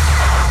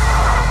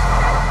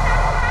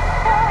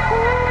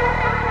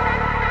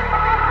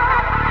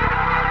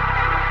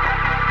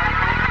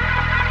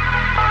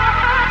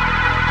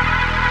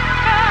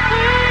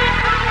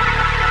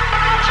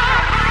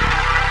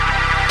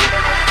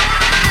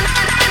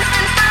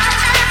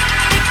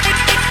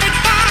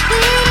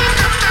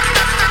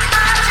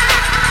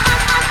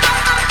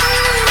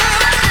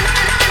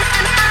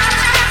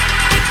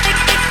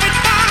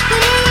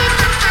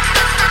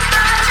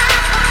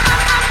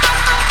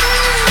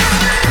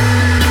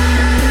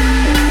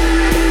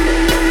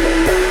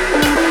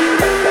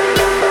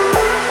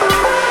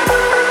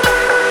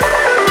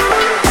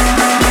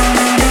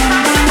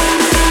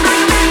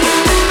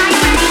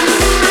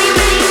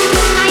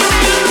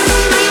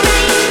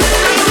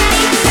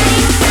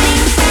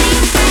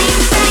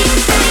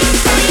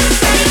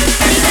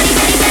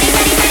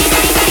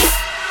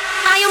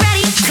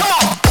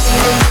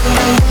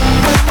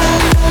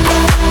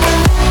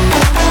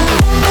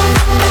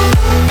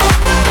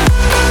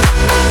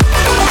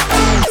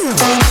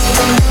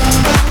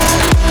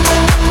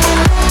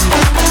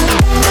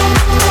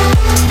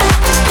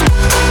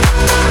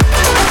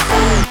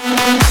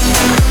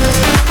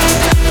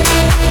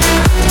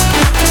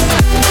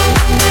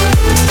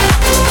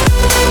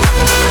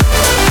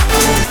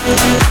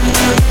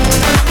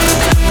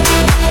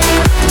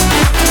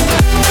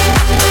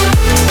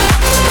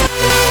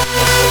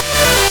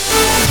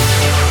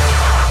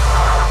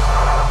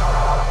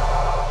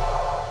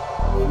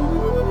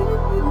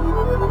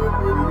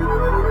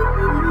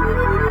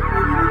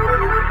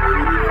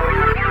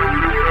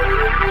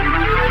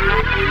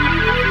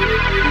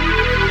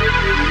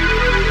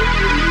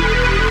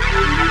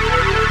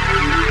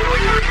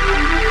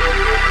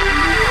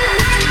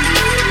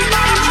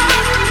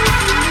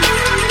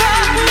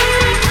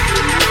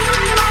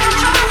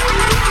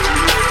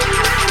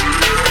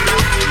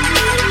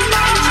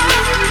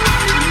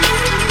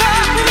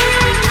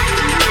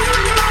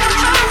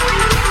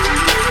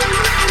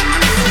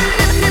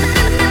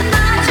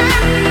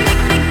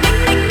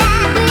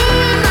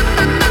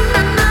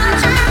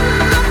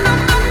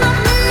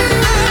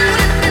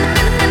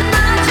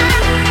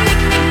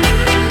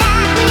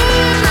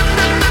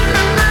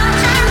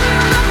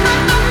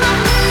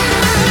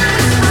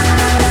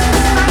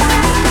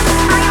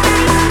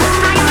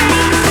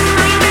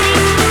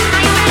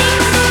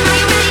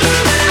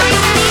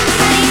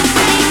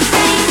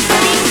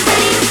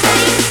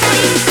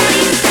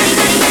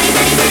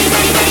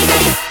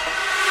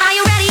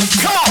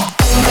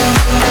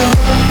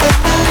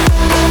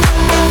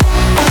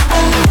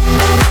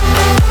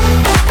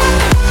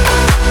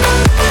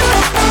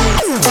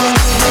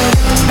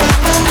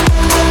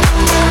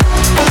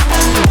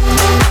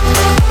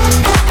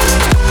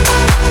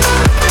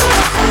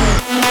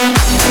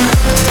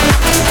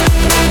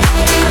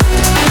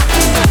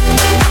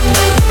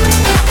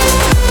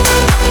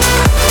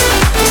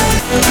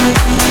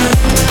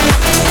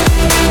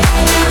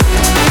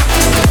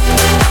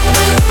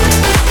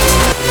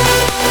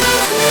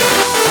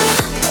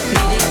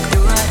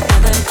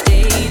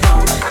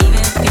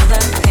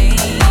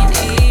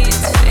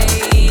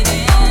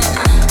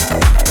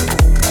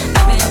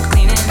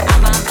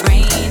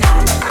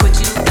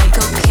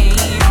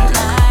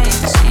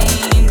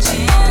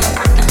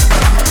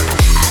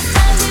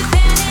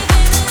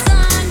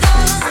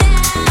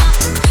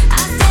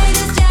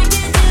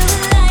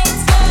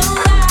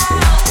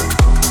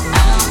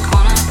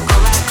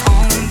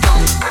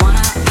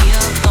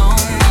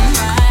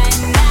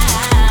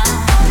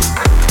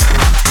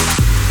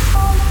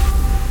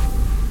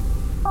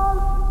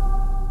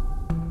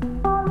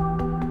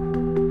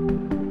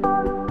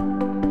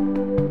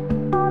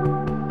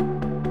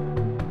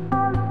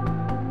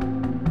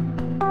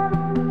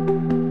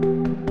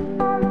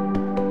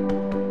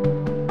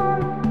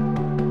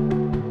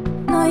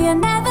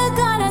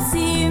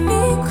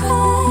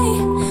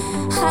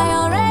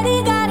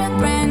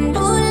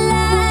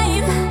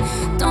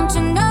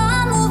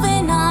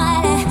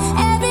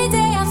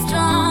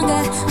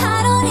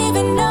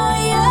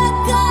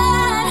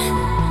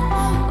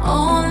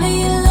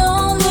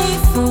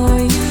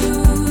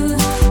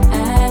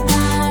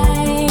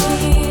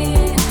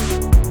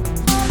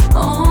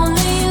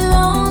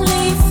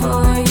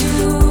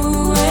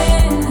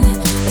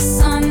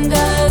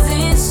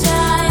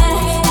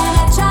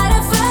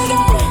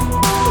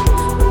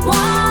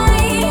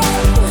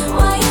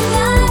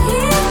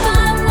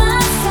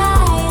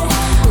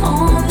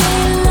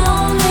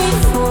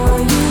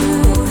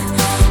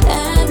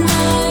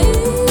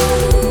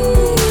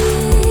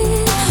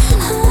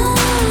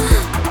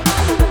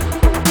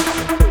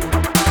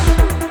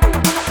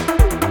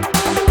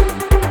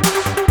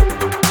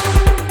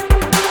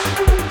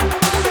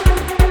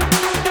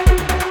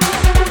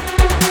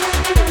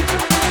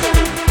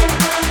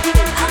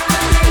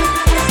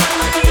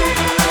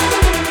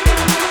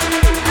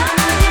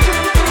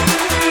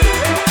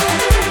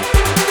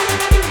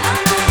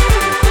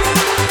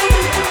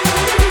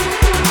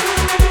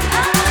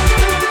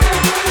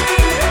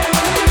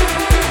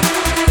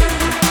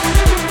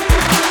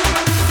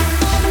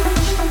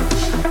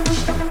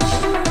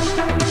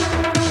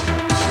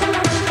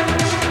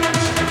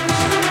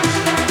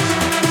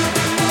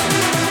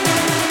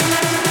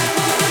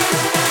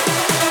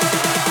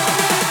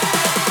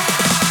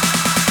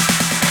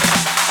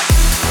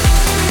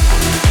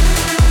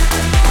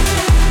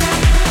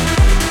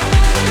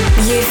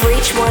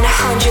 stage 100%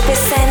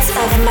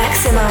 of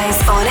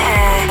Maxximize On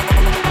Air.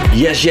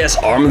 Yes,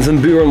 Armin van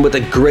Buuren with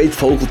a great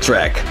vocal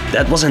track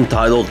that was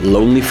entitled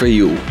Lonely For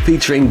You,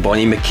 featuring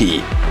Bonnie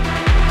McKee.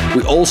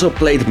 We also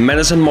played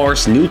Madison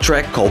Marr's new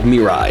track called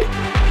Mirai,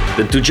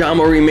 the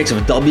Tujamo remix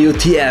of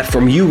WTF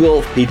from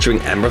Hugo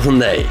featuring Amber Van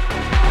Day,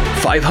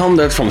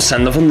 500 from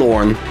Sander Van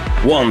Doorn,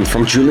 1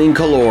 from Julian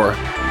Color,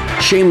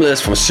 Shameless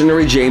from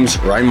Sunnery James,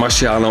 Ryan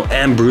Marciano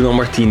and Bruno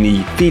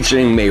Martini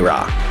featuring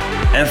Meira.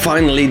 And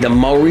finally the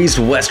Maurice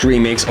West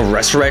remix of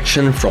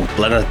Resurrection from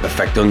Planet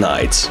Perfecto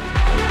Nights.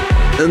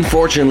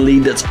 Unfortunately,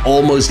 that's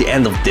almost the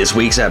end of this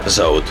week's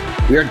episode.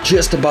 We are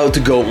just about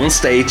to go on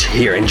stage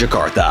here in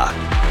Jakarta.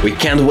 We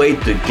can't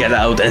wait to get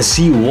out and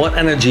see what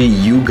energy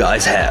you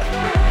guys have.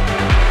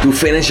 To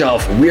finish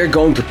off, we are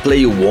going to play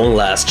you one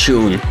last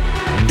tune.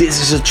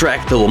 This is a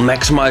track that will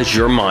maximize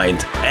your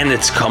mind, and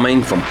it's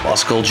coming from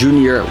Pascal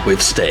Jr.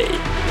 with Stay.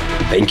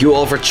 Thank you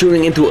all for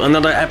tuning into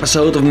another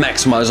episode of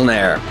Maxximize On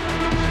Air.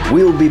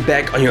 We'll be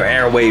back on your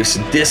airwaves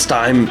this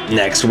time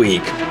next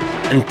week.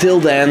 Until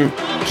then,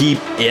 keep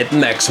it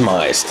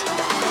maximized.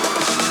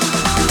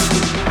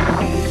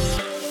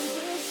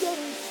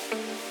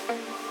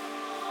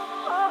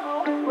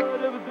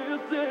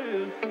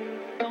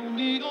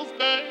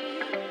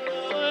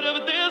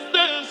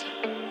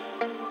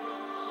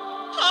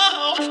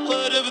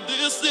 Whatever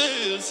this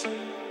is.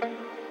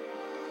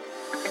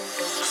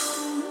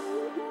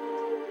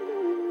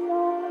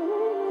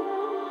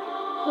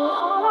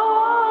 All I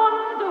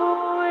wanna do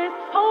is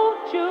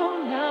hold you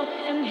now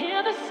and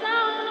hear the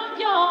sound of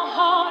your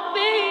heart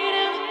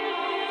beating.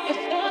 If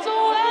there's a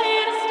way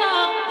to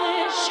stop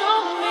this, show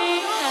me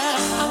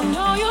how. I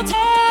know you're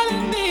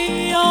telling me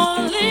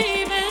you're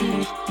leaving,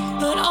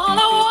 but all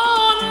I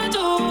wanna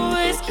do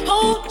is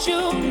hold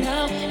you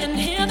now and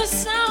hear the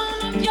sound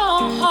of your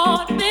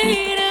heart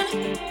beating.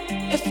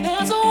 If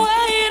there's a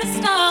way to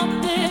stop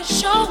this,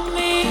 show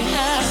me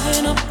how.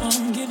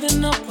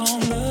 Giving up on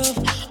love,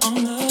 on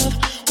love.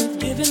 We're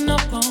giving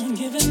up on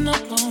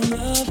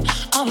love,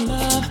 our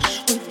love.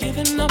 We're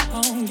giving up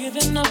on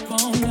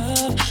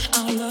love,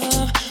 our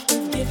love.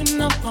 We're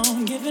giving up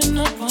on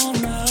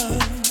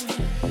love.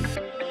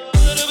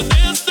 Whatever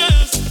this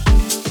is,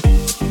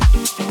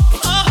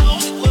 oh,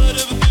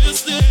 whatever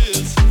this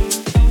is,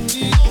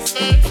 we gon'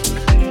 say.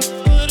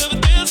 Whatever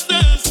this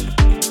is,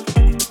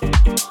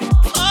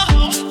 oh,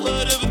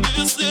 whatever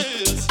this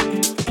is,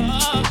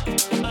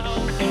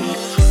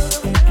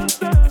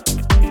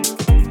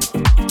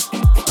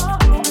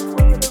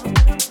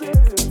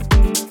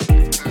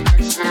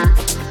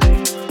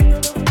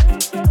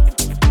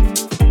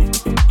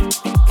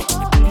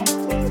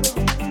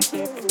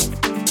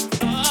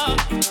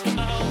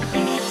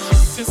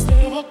 it's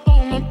never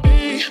gonna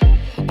be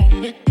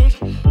only good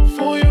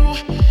for you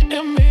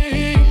and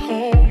me.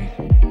 Oh,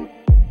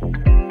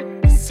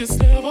 it's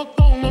never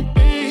gonna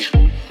be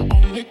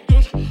only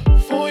good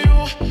for you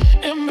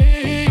and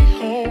me.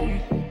 Oh,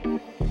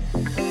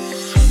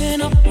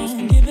 giving up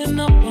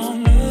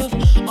on love,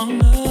 on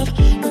love.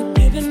 We're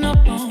giving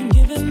up on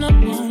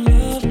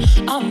love,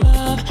 our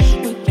love.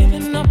 We're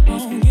giving up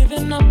on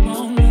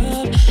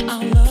love,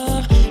 our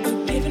love.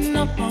 We're giving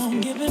up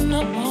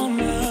on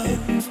love.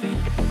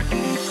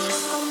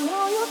 I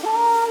know you're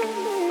telling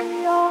me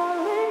you're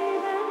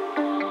leaving,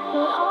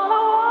 but all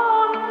I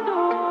wanna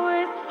do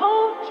is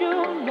hold you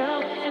now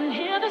and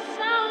hear the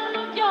sound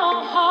of your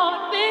heart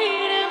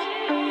beating.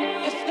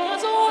 If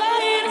there's a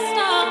way to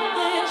stop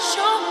this,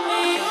 show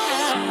me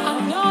how. I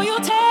know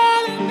you're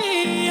telling me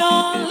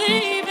you're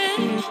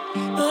leaving,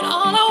 but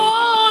all I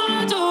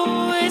wanna do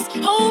is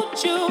hold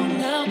you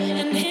now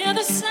and hear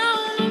the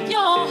sound of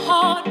your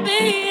heart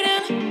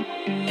beating.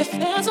 If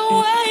there's a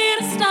way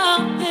to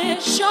stop this,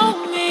 show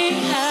me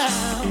how.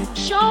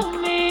 Show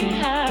me